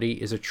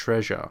vulnerability is a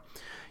treasure.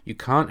 You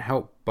can't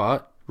help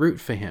but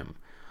root for him.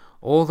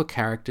 All the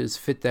characters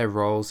fit their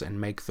roles and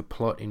make the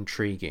plot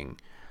intriguing.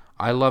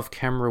 I love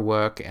camera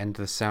work and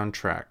the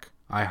soundtrack.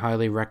 I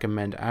highly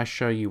recommend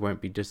Asher. You won't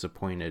be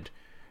disappointed.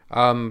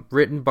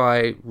 Written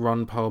by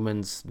Ron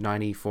Perlman's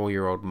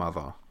 94-year-old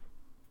mother.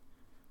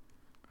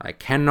 I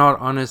cannot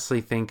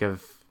honestly think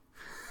of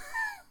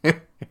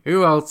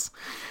who else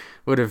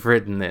would have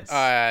written this.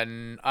 I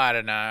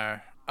don't know.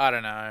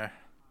 I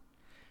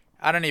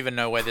don't even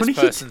know where this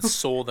person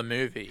saw the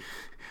movie.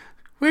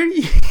 Where do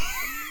you...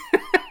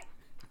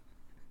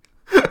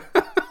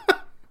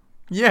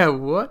 Yeah,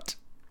 what?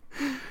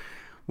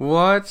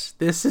 What?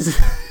 This is...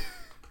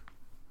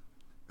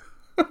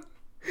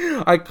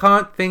 I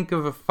can't think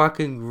of a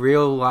fucking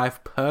real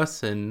life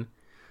person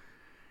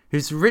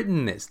who's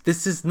written this.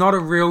 This is not a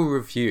real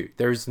review.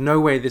 There is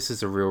no way this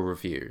is a real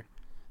review.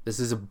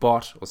 This is a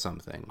bot or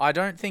something. I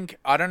don't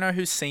know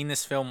who's seen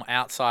this film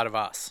outside of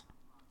us.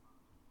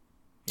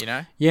 You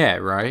know? Yeah,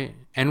 right?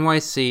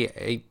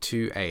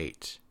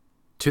 NYC828.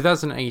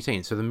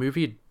 2018. So the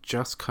movie had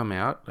just come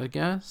out, I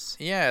guess?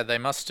 Yeah, they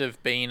must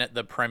have been at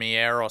the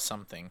premiere or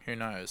something. Who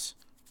knows?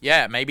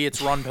 Yeah, maybe it's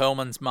Ron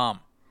Perlman's mum.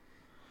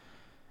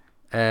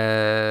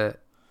 Yeah.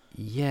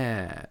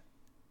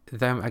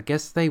 them. I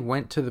guess they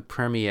went to the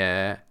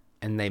premiere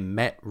and they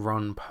met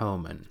Ron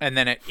Perlman. And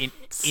then it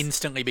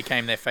instantly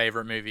became their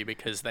favorite movie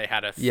because they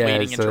had a Yeah,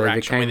 fleeting so they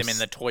interaction with became him in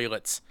the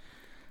toilets.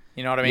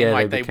 You know what I mean? Yeah,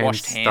 like they they became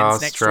washed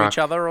hands next to starstruck. each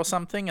other or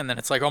something, and then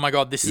it's like, oh my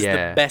god, this is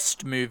Yeah. the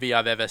best movie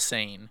I've ever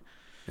seen.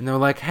 And they were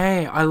like,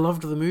 hey, I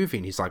loved the movie.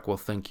 And he's like, well,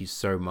 thank you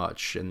so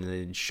much. And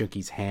then shook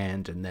his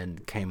hand and then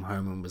came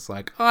home and was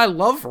like, I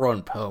love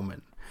Ron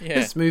Perlman. Yeah.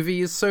 This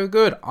movie is so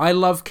good. I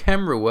love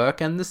camera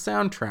work and the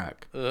soundtrack.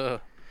 Ugh.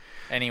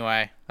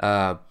 Anyway,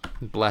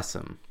 Bless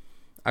him.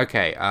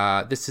 Okay,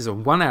 this is a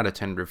 1 out of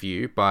 10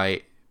 review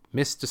by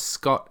Mr.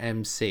 Scott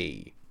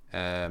MC.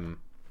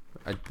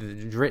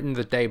 Written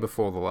the day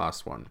before the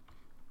last one.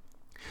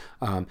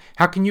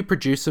 How can you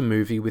produce a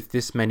movie with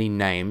this many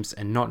names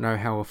and not know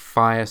how a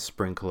fire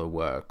sprinkler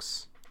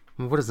works?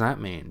 What does that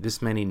mean? This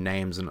many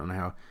names and not know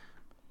how...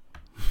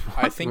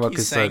 I think Well, he's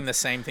 'cause saying the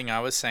same thing I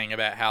was saying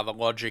about how the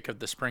logic of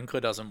the sprinkler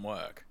doesn't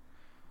work.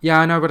 Yeah,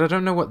 I know, but I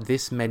don't know what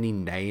this many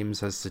names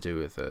has to do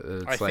with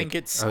it. I think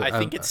it's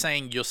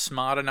saying you're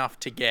smart enough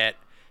to get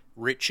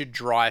Richard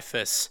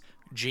Dreyfuss,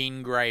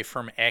 Jean Grey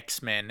from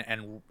X-Men,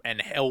 and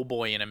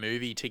Hellboy in a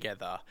movie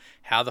together.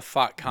 How the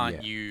fuck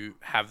can't you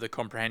have the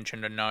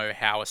comprehension to know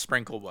how a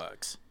sprinkler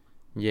works?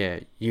 Yeah,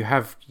 you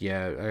have...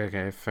 Yeah,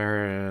 okay,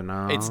 fair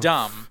enough. It's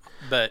dumb,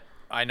 but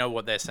I know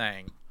what they're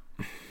saying.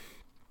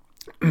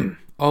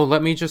 Oh,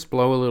 let me just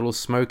blow a little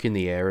smoke in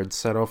the air and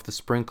set off the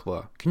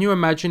sprinkler. Can you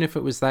imagine if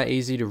it was that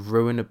easy to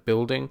ruin a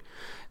building?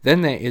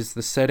 Then there is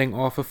the setting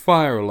off a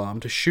fire alarm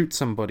to shoot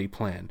somebody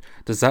plan.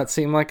 Does that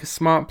seem like a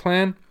smart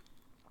plan?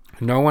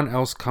 No one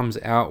else comes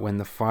out when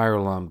the fire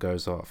alarm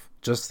goes off.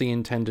 Just the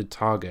intended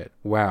target.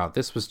 Wow,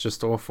 this was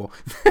just awful.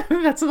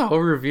 That's the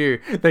whole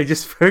review. They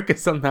just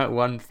focus on that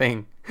one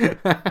thing. Is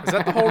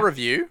that the whole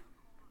review?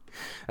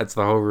 That's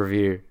the whole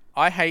review.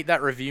 I hate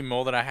that review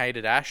more than I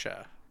hated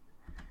Asher.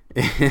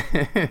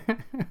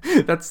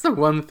 That's the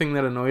one thing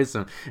that annoys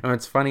them. And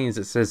what's funny is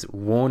it says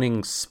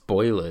warning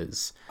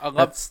spoilers. I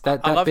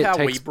love bit how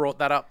takes... we brought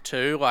that up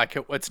too. Like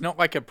it's not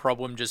like a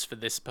problem just for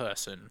this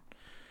person,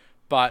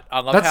 but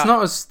I love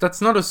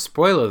that's not a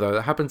spoiler though.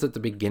 That happens at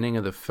the beginning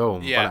of the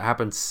film, Yeah. but it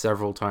happens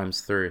several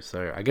times through.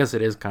 So I guess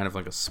it is kind of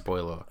like a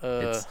spoiler.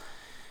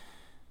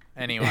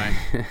 Anyway.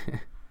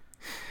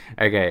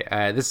 Okay,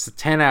 this is a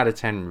 10 out of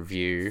 10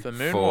 review for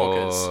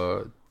Moonwalkers.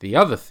 For The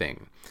Other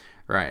Thing,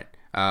 right?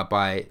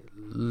 By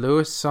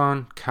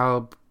Louison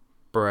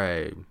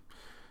Calbre.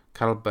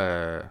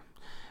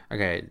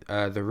 Okay,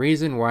 The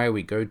Reason Why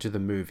We Go to the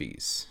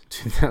Movies,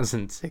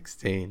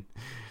 2016.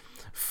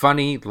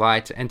 Funny,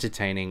 light,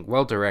 entertaining,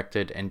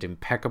 well-directed, and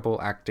impeccable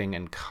acting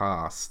and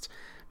cast.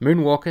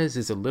 Moonwalkers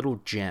is a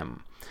little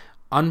gem.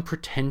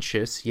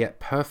 Unpretentious, yet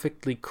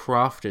perfectly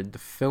crafted, the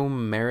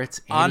film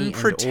merits any and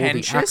all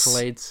the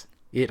accolades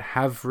it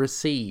have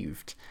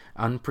received.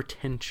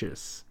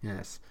 Unpretentious,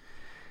 yes.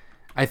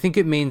 I think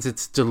it means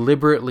it's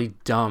deliberately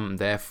dumb,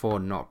 therefore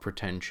not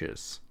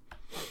pretentious.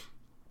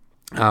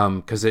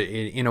 Because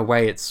in a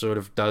way it sort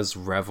of does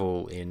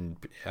revel in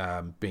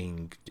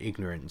being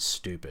ignorant and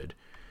stupid.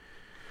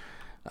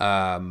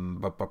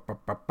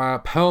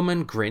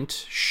 Perlman,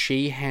 Grint,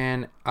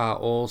 Sheehan are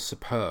all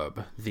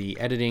superb. The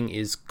editing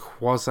is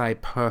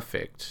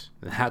quasi-perfect.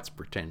 That's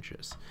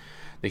pretentious.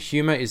 The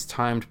humor is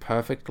timed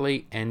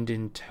perfectly and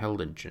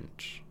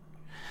intelligent.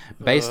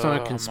 Based on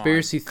a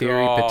conspiracy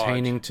theory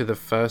pertaining to the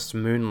first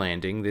moon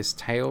landing, this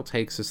tale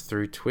takes us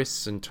through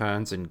twists and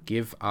turns and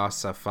give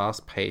us a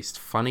fast-paced,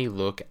 funny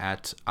look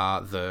at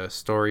the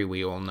story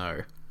we all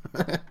know.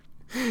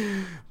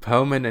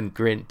 Perlman and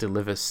Grint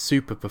deliver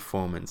super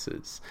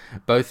performances.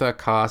 Both are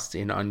cast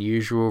in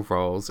unusual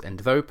roles, and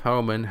though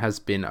Perlman has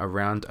been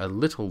around a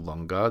little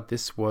longer,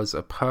 this was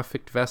a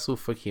perfect vessel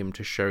for him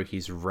to show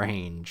his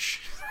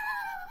range.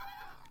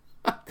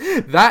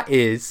 That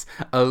is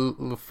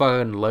a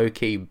fun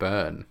low-key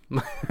burn.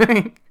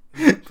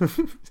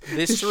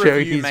 This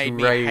review made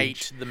me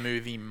hate the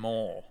movie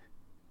more.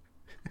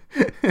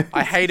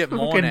 I hate it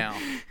more now.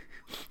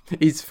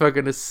 He's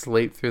fucking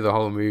asleep through the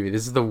whole movie.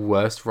 This is the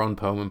worst Ron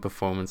Perlman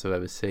performance I've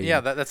ever seen. Yeah,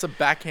 that's a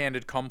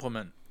backhanded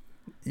compliment.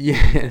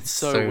 Yeah, it's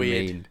so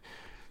weird. Mean.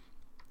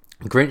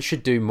 Grint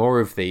should do more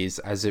of these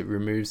as it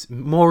removes...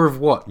 More of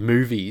what?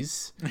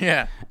 Movies?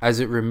 Yeah. As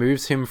it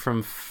removes him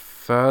from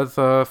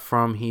further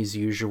from his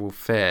usual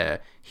fare.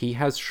 He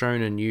has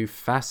shown a new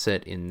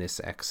facet in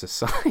this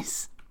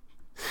exercise.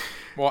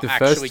 Well,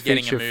 actually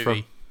getting a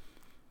movie.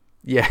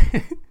 Yeah.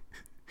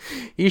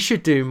 He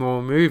should do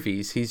more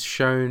movies. He's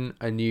shown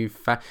a new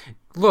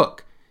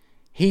Look,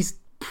 he's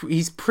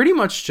pretty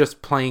much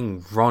just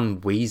playing Ron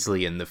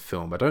Weasley in the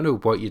film. I don't know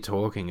what you're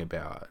talking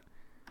about.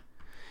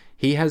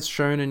 He has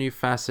shown a new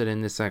facet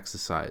in this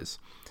exercise.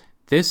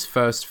 This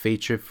first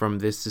feature from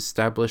this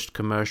established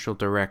commercial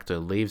director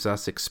leaves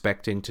us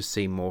expecting to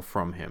see more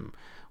from him.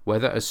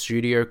 Whether a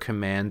studio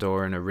command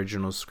or an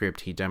original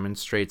script, he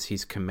demonstrates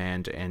his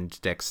command and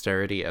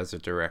dexterity as a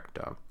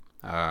director.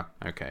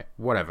 Okay,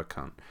 whatever,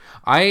 cunt.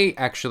 I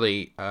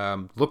actually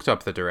looked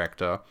up the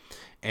director,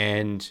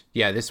 and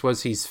yeah, this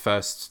was his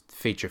first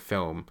feature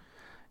film.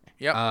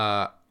 Yep.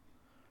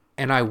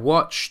 and I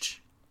watched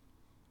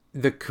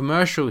the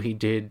commercial he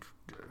did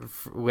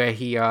where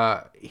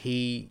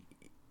he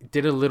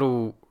did a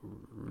little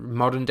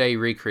modern day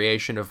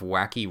recreation of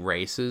wacky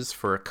races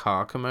for a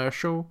car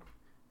commercial.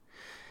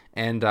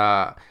 And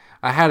I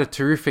had a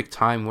terrific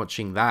time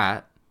watching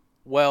that.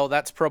 Well,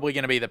 that's probably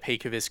going to be the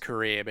peak of his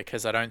career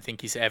because I don't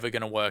think he's ever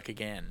going to work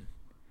again.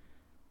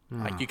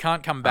 Like, you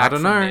can't come back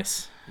from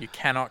this. You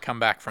cannot come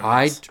back from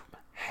this.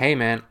 Hey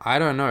man, I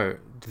don't know.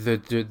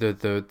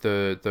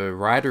 The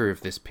writer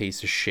of this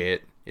piece of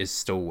shit is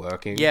still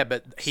working. Yeah,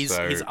 but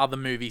his other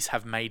movies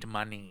have made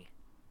money.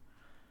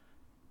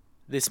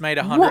 This made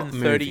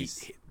 130.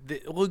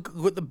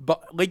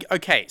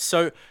 Okay,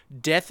 so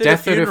Death at a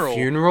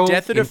Funeral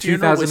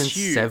was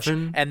huge,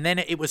 and then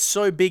it was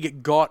so big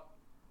it got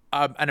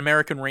an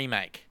American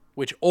remake,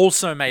 which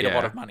also made a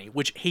lot of money,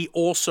 which he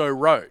also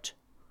wrote.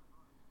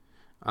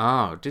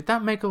 Oh, did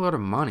that make a lot of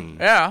money?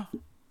 Yeah,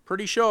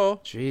 pretty sure.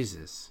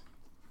 Jesus.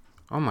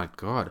 Oh my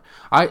god.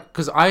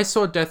 Because I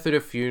saw Death at a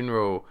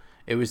Funeral,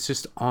 it was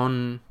just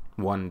on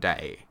one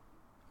day.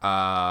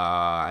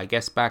 I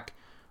guess back,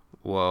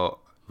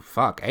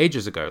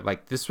 ages ago.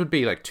 Like, this would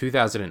be like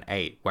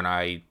 2008 when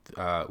I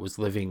was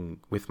living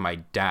with my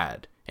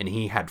dad, and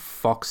he had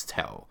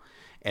Foxtel.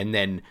 And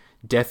then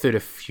Death at a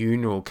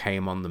Funeral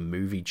came on the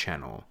movie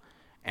channel,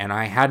 and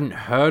I hadn't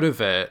heard of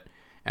it,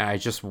 and I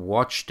just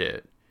watched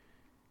it.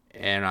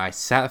 And I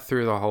sat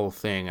through the whole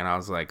thing, and I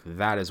was like,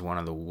 that is one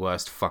of the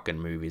worst fucking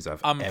movies I've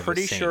ever seen. I'm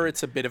pretty sure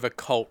it's a bit of a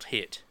cult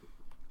hit.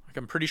 Like,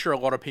 I'm pretty sure a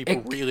lot of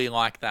people really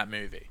like that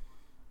movie.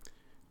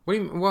 What do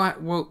you mean?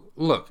 Well,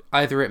 look,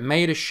 either it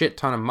made a shit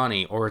ton of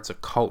money, or it's a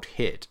cult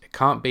hit. It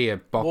can't be a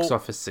box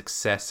office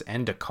success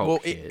and a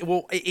cult hit.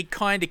 It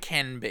kind of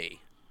can be.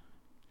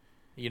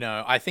 You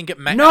know, I think it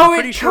made... No,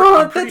 it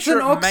can't! That's an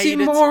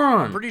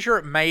oxymoron! I'm pretty sure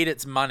it made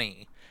its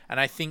money, and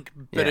I think...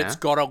 But it's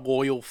got a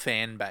loyal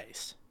fan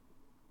base.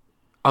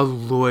 A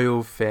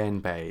loyal fan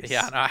base.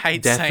 Yeah, and I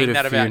hate saying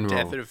that about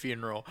Death at a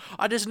Funeral.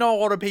 I just know a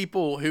lot of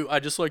people who are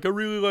just like, I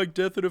really like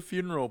Death at a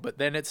Funeral, but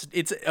then it's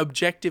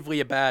objectively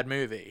a bad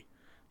movie,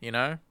 you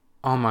know?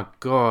 Oh my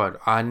god,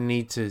 I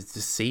need to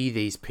see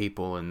these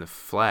people in the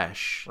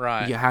flesh.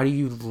 Right. Yeah, how do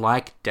you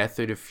like Death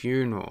at a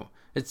Funeral?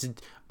 It's an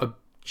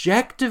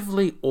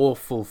objectively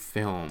awful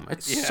film.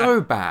 It's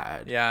so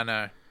bad. Yeah, I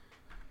know.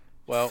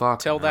 Well,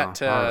 tell that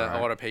to a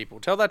lot of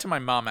people. Tell that to my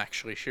mum,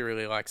 actually. She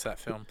really likes that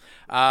film.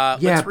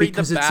 Let's read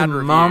because the bad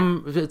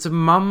review. It's a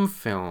mum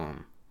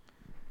film.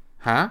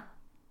 Huh?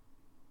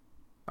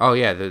 Oh,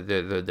 yeah,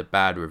 the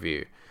bad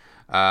review.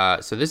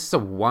 So this is a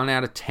 1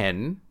 out of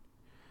 10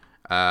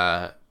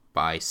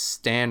 by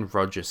Stan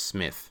Roger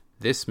Smith.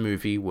 This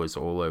movie was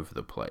all over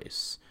the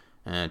place.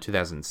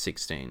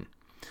 2016.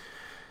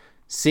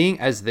 Seeing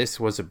as this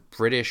was a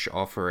British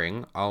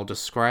offering, I'll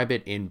describe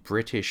it in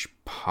British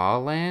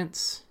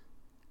parlance.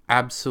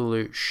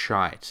 Absolute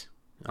shite.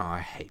 Oh, I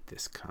hate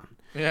this cunt.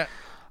 Yeah.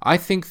 I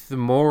think the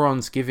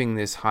morons giving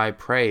this high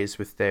praise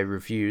with their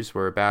reviews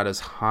were about as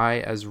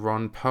high as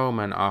Ron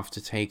Perlman after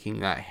taking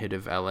that hit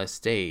of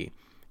LSD.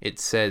 It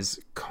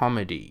says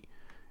comedy.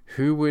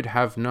 Who would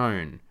have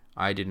known?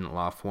 I didn't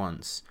laugh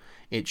once.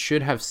 It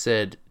should have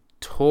said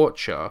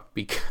torture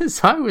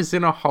because I was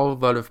in a whole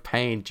lot of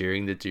pain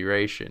during the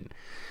duration.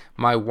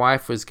 My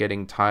wife was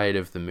getting tired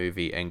of the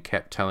movie and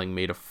kept telling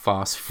me to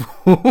fast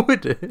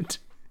forward it.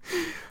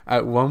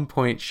 At one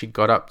point, she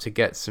got up to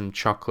get some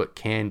chocolate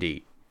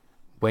candy.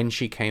 When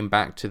she came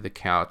back to the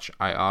couch,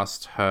 I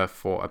asked her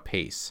for a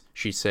piece.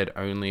 She said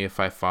only if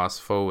I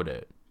fast forward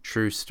it.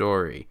 True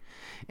story.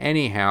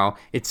 Anyhow,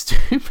 it's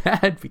too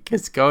bad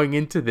because going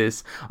into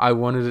this, I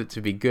wanted it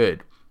to be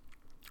good.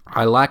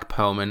 I like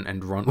Perlman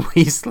and Ron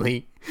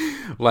Weasley.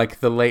 Like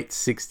the late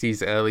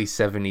 60s, early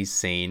 70s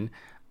scene.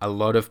 A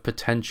lot of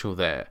potential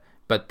there.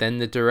 But then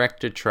the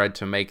director tried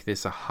to make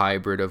this a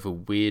hybrid of a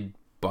weird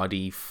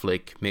buddy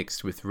flick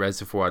mixed with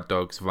Reservoir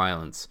Dogs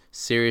violence.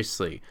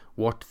 Seriously,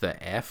 what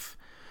the F?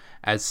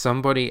 As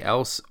somebody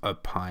else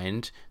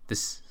opined,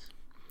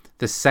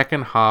 the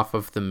second half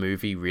of the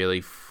movie really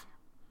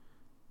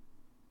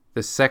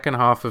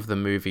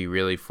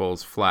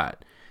falls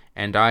flat,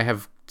 and I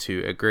have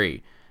to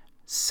agree.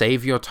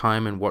 Save your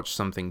time and watch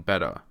something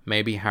better.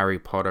 Maybe Harry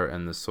Potter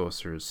and the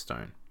Sorcerer's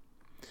Stone.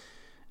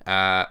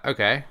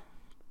 Okay.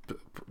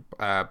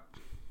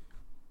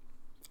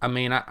 I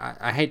mean,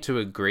 I hate to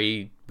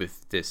agree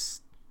with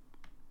this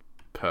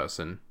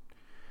person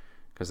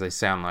because they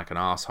sound like an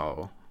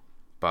asshole,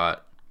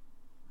 but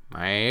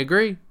I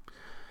agree.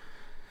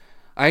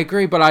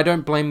 But I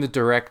don't blame the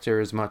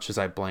director as much as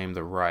I blame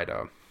the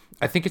writer.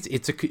 I think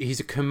he's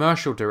a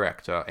commercial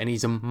director, and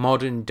he's a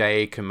modern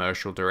day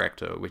commercial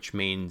director, which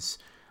means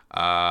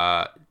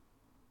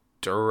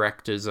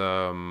directors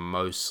are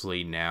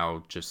mostly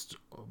now just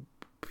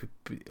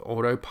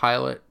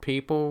autopilot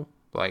people.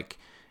 Like,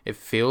 it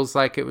feels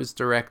like it was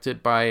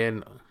directed by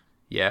an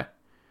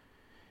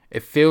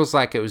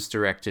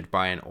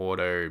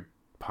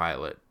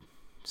autopilot.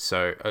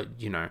 So,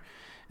 and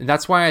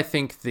that's why I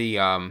think the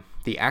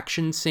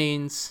action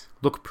scenes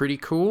look pretty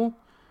cool.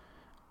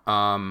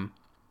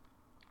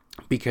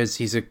 But because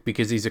he's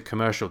a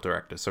commercial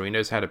director, so he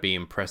knows how to be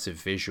impressive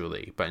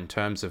visually. But in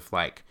terms of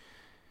like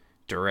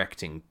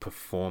directing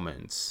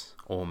performance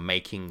or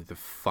making the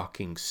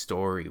fucking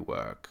story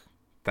work,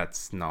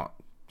 that's not,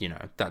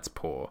 that's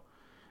poor.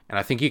 And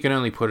I think you can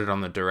only put it on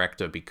the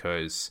director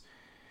because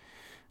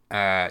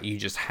you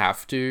just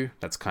have to.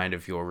 That's kind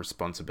of your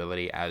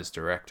responsibility as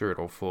director. It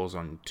all falls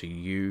on to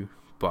you.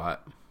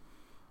 But,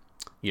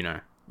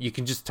 you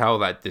can just tell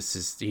that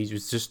he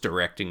was just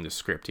directing the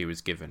script he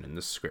was given, and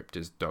the script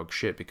is dog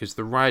shit because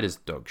the writer's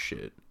dog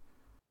shit.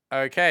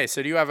 Okay,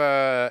 so do you have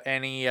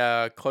any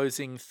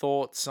closing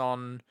thoughts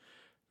on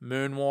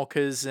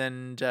Moonwalkers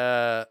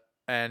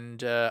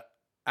and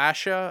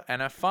Asher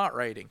and a fart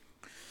rating?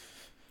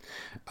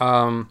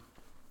 Yeah,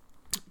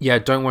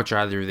 don't watch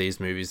either of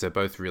these movies. They're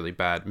both really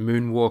bad.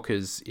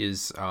 Moonwalkers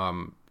is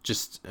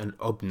just an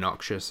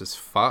obnoxious as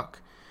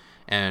fuck,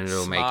 and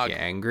it'll make you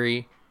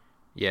angry.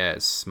 Yeah,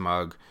 it's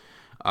smug.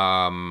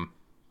 Yeah,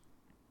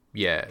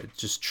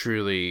 just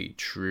truly,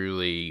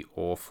 truly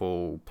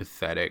awful,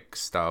 pathetic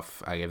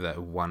stuff. I give that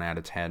a 1 out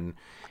of 10.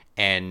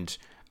 And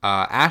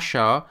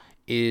Asher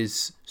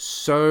is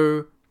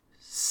so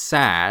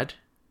sad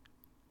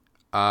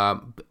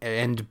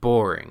and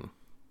boring.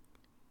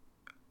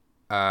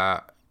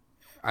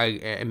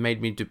 It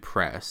made me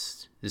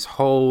depressed. This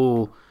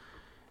whole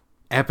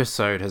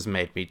episode has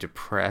made me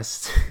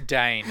depressed.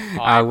 Dane,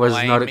 I was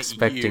not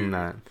expecting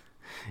that.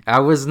 I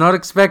was not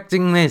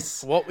expecting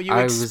this. What were you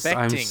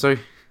expecting?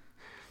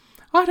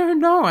 I don't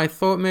know. I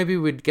thought maybe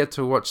we'd get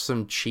to watch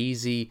some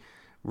cheesy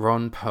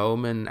Ron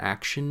Perlman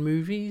action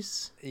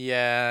movies.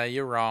 Yeah,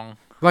 you're wrong.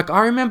 Like,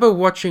 I remember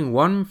watching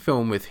one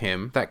film with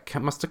him that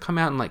must have come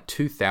out in like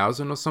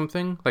 2000 or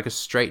something, like a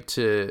straight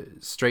to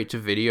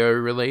video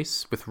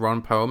release with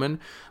Ron Perlman,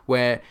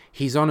 where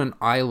he's on an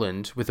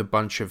island with a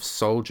bunch of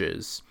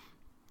soldiers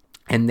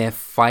and they're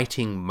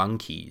fighting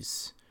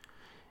monkeys.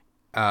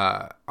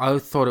 I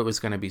thought it was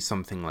going to be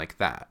something like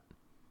that.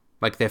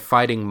 Like, they're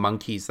fighting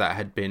monkeys that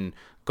had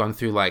gone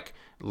through like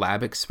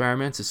lab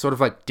experiments. It's sort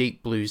of like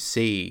Deep Blue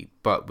Sea,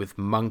 but with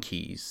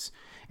monkeys.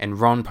 And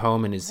Ron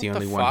Perlman is the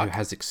only one who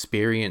has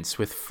experience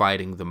with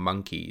fighting the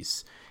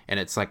monkeys. And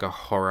it's like a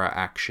horror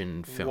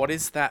action film. What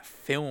is that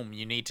film?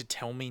 You need to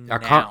tell me now. I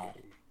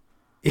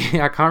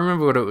can't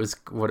remember what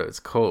it was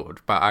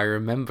called, but I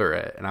remember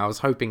it, and I was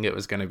hoping it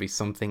was going to be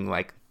something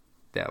like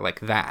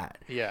that.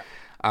 Yeah.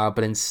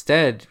 But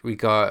instead, we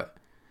got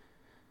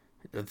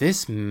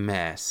this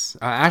mess.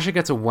 Asher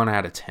gets a 1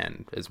 out of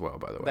 10 as well,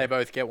 by the way. They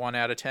both get 1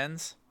 out of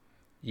 10s?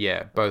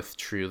 Yeah, both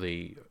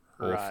truly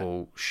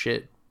awful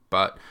shit.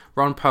 But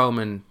Ron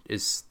Perlman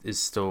is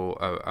still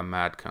a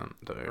mad cunt,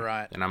 though.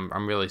 Right. And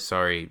I'm really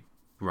sorry,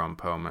 Ron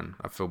Perlman.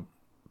 I feel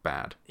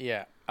bad.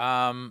 Yeah.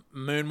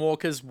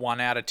 Moonwalker's 1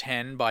 out of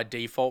 10 by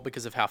default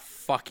because of how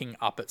fucking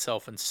up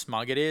itself and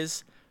smug it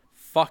is.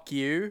 Fuck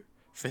you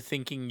for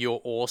thinking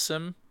you're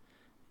awesome.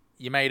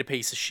 You made a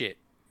piece of shit.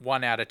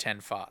 1 out of 10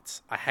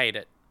 farts. I hate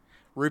it.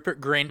 Rupert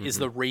Grint is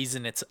the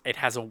reason it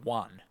has a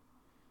 1.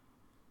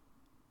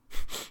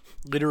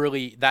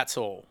 Literally, that's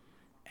all.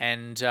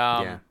 And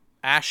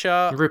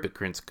Asher, Rupert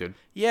Grint's good.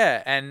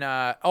 Yeah, and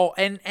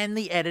and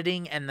the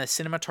editing and the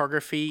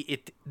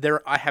cinematography.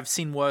 I have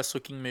seen worse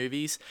looking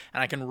movies,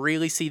 and I can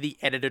really see the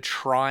editor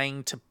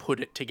trying to put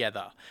it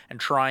together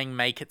and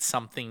make it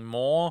something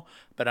more.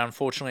 But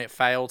unfortunately, it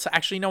failed. So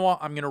actually, you know what?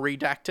 I'm gonna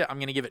redact it. I'm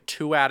gonna give it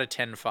 2 out of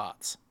 10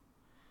 farts.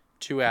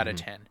 2 out of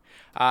 10.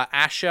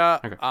 Asher.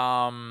 Okay.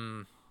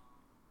 I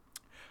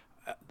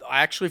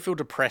actually feel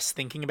depressed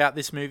thinking about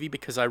this movie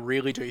because I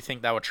really do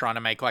think they were trying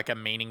to make like a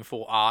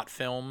meaningful art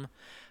film.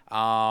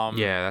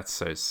 Yeah, that's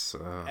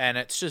so... And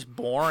it's just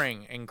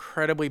boring,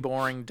 incredibly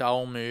boring,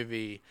 dull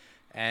movie.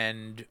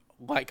 And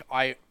like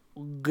I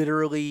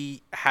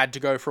literally had to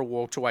go for a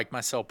walk to wake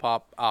myself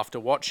up after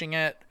watching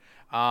it.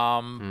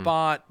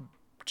 But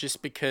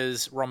just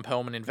because Ron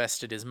Perlman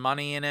invested his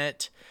money in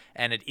it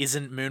and it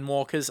isn't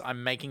Moonwalkers,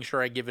 I'm making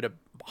sure I give it a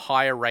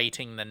higher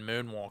rating than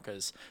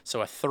Moonwalkers.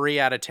 So a 3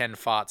 out of 10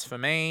 farts for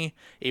me,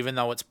 even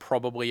though it's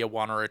probably a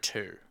 1 or a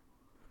 2.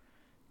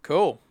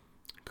 Cool.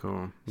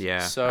 Yeah.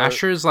 So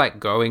Asher's like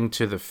going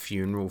to the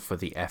funeral for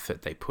the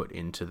effort they put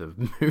into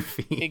the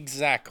movie.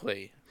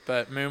 Exactly.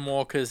 But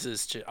Moonwalkers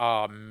is just,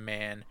 oh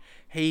man,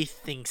 he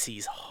thinks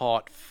he's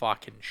hot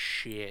fucking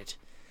shit.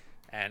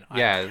 And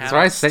that's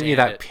why I sent you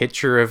that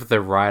picture of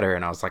the writer,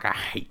 and I was like, I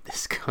hate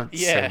this cunt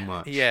so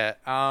much. Yeah.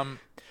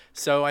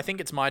 So I think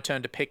it's my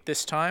turn to pick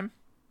this time.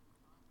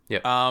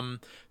 Yeah.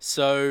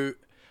 So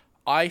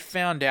I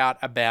found out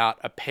about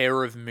a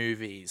pair of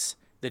movies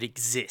that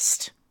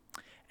exist,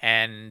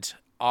 and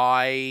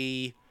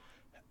I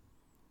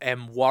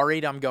am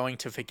worried I'm going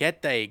to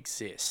forget they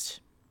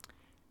exist.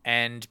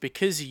 And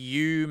because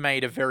you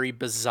made a very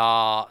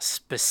bizarre,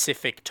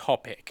 specific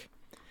topic,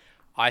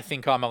 I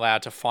think I'm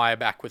allowed to fire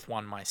back with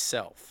one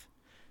myself.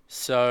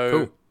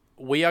 So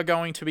we are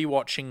going to be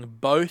watching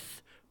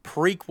both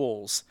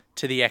prequels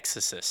to The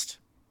Exorcist.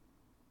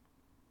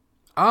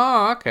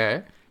 Oh,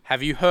 okay.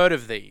 Have you heard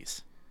of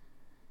these?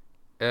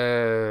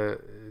 No.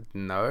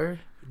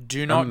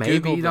 Do not maybe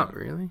Google them. not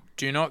really.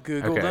 Do not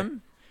Google Okay.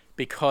 them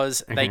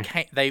because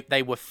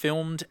they were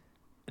filmed.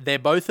 They're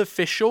both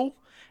official,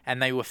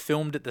 and they were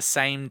filmed at the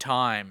same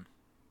time.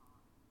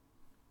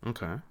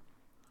 Okay.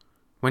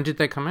 When did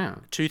they come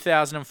out?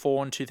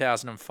 2004 and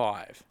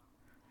 2005.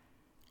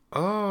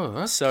 Oh,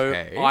 okay. So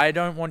I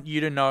don't want you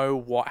to know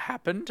what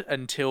happened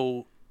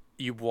until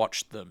you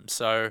watched them.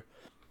 So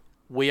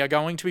we are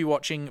going to be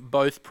watching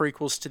both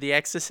prequels to The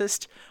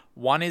Exorcist.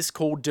 One is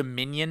called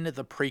Dominion,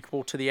 the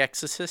prequel to The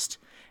Exorcist,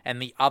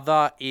 and the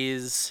other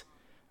is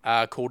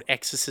called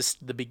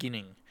Exorcist: The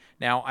Beginning.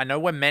 Now, I know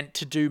we're meant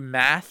to do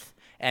math,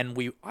 and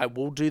I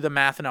will do the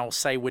math, and I will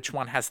say which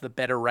one has the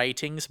better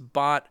ratings,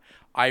 but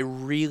I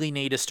really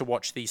need us to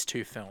watch these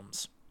two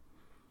films.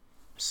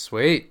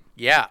 Sweet.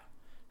 Yeah.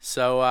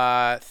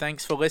 So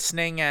thanks for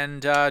listening,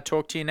 and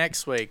talk to you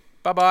next week.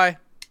 Bye-bye.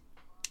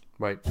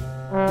 Wait.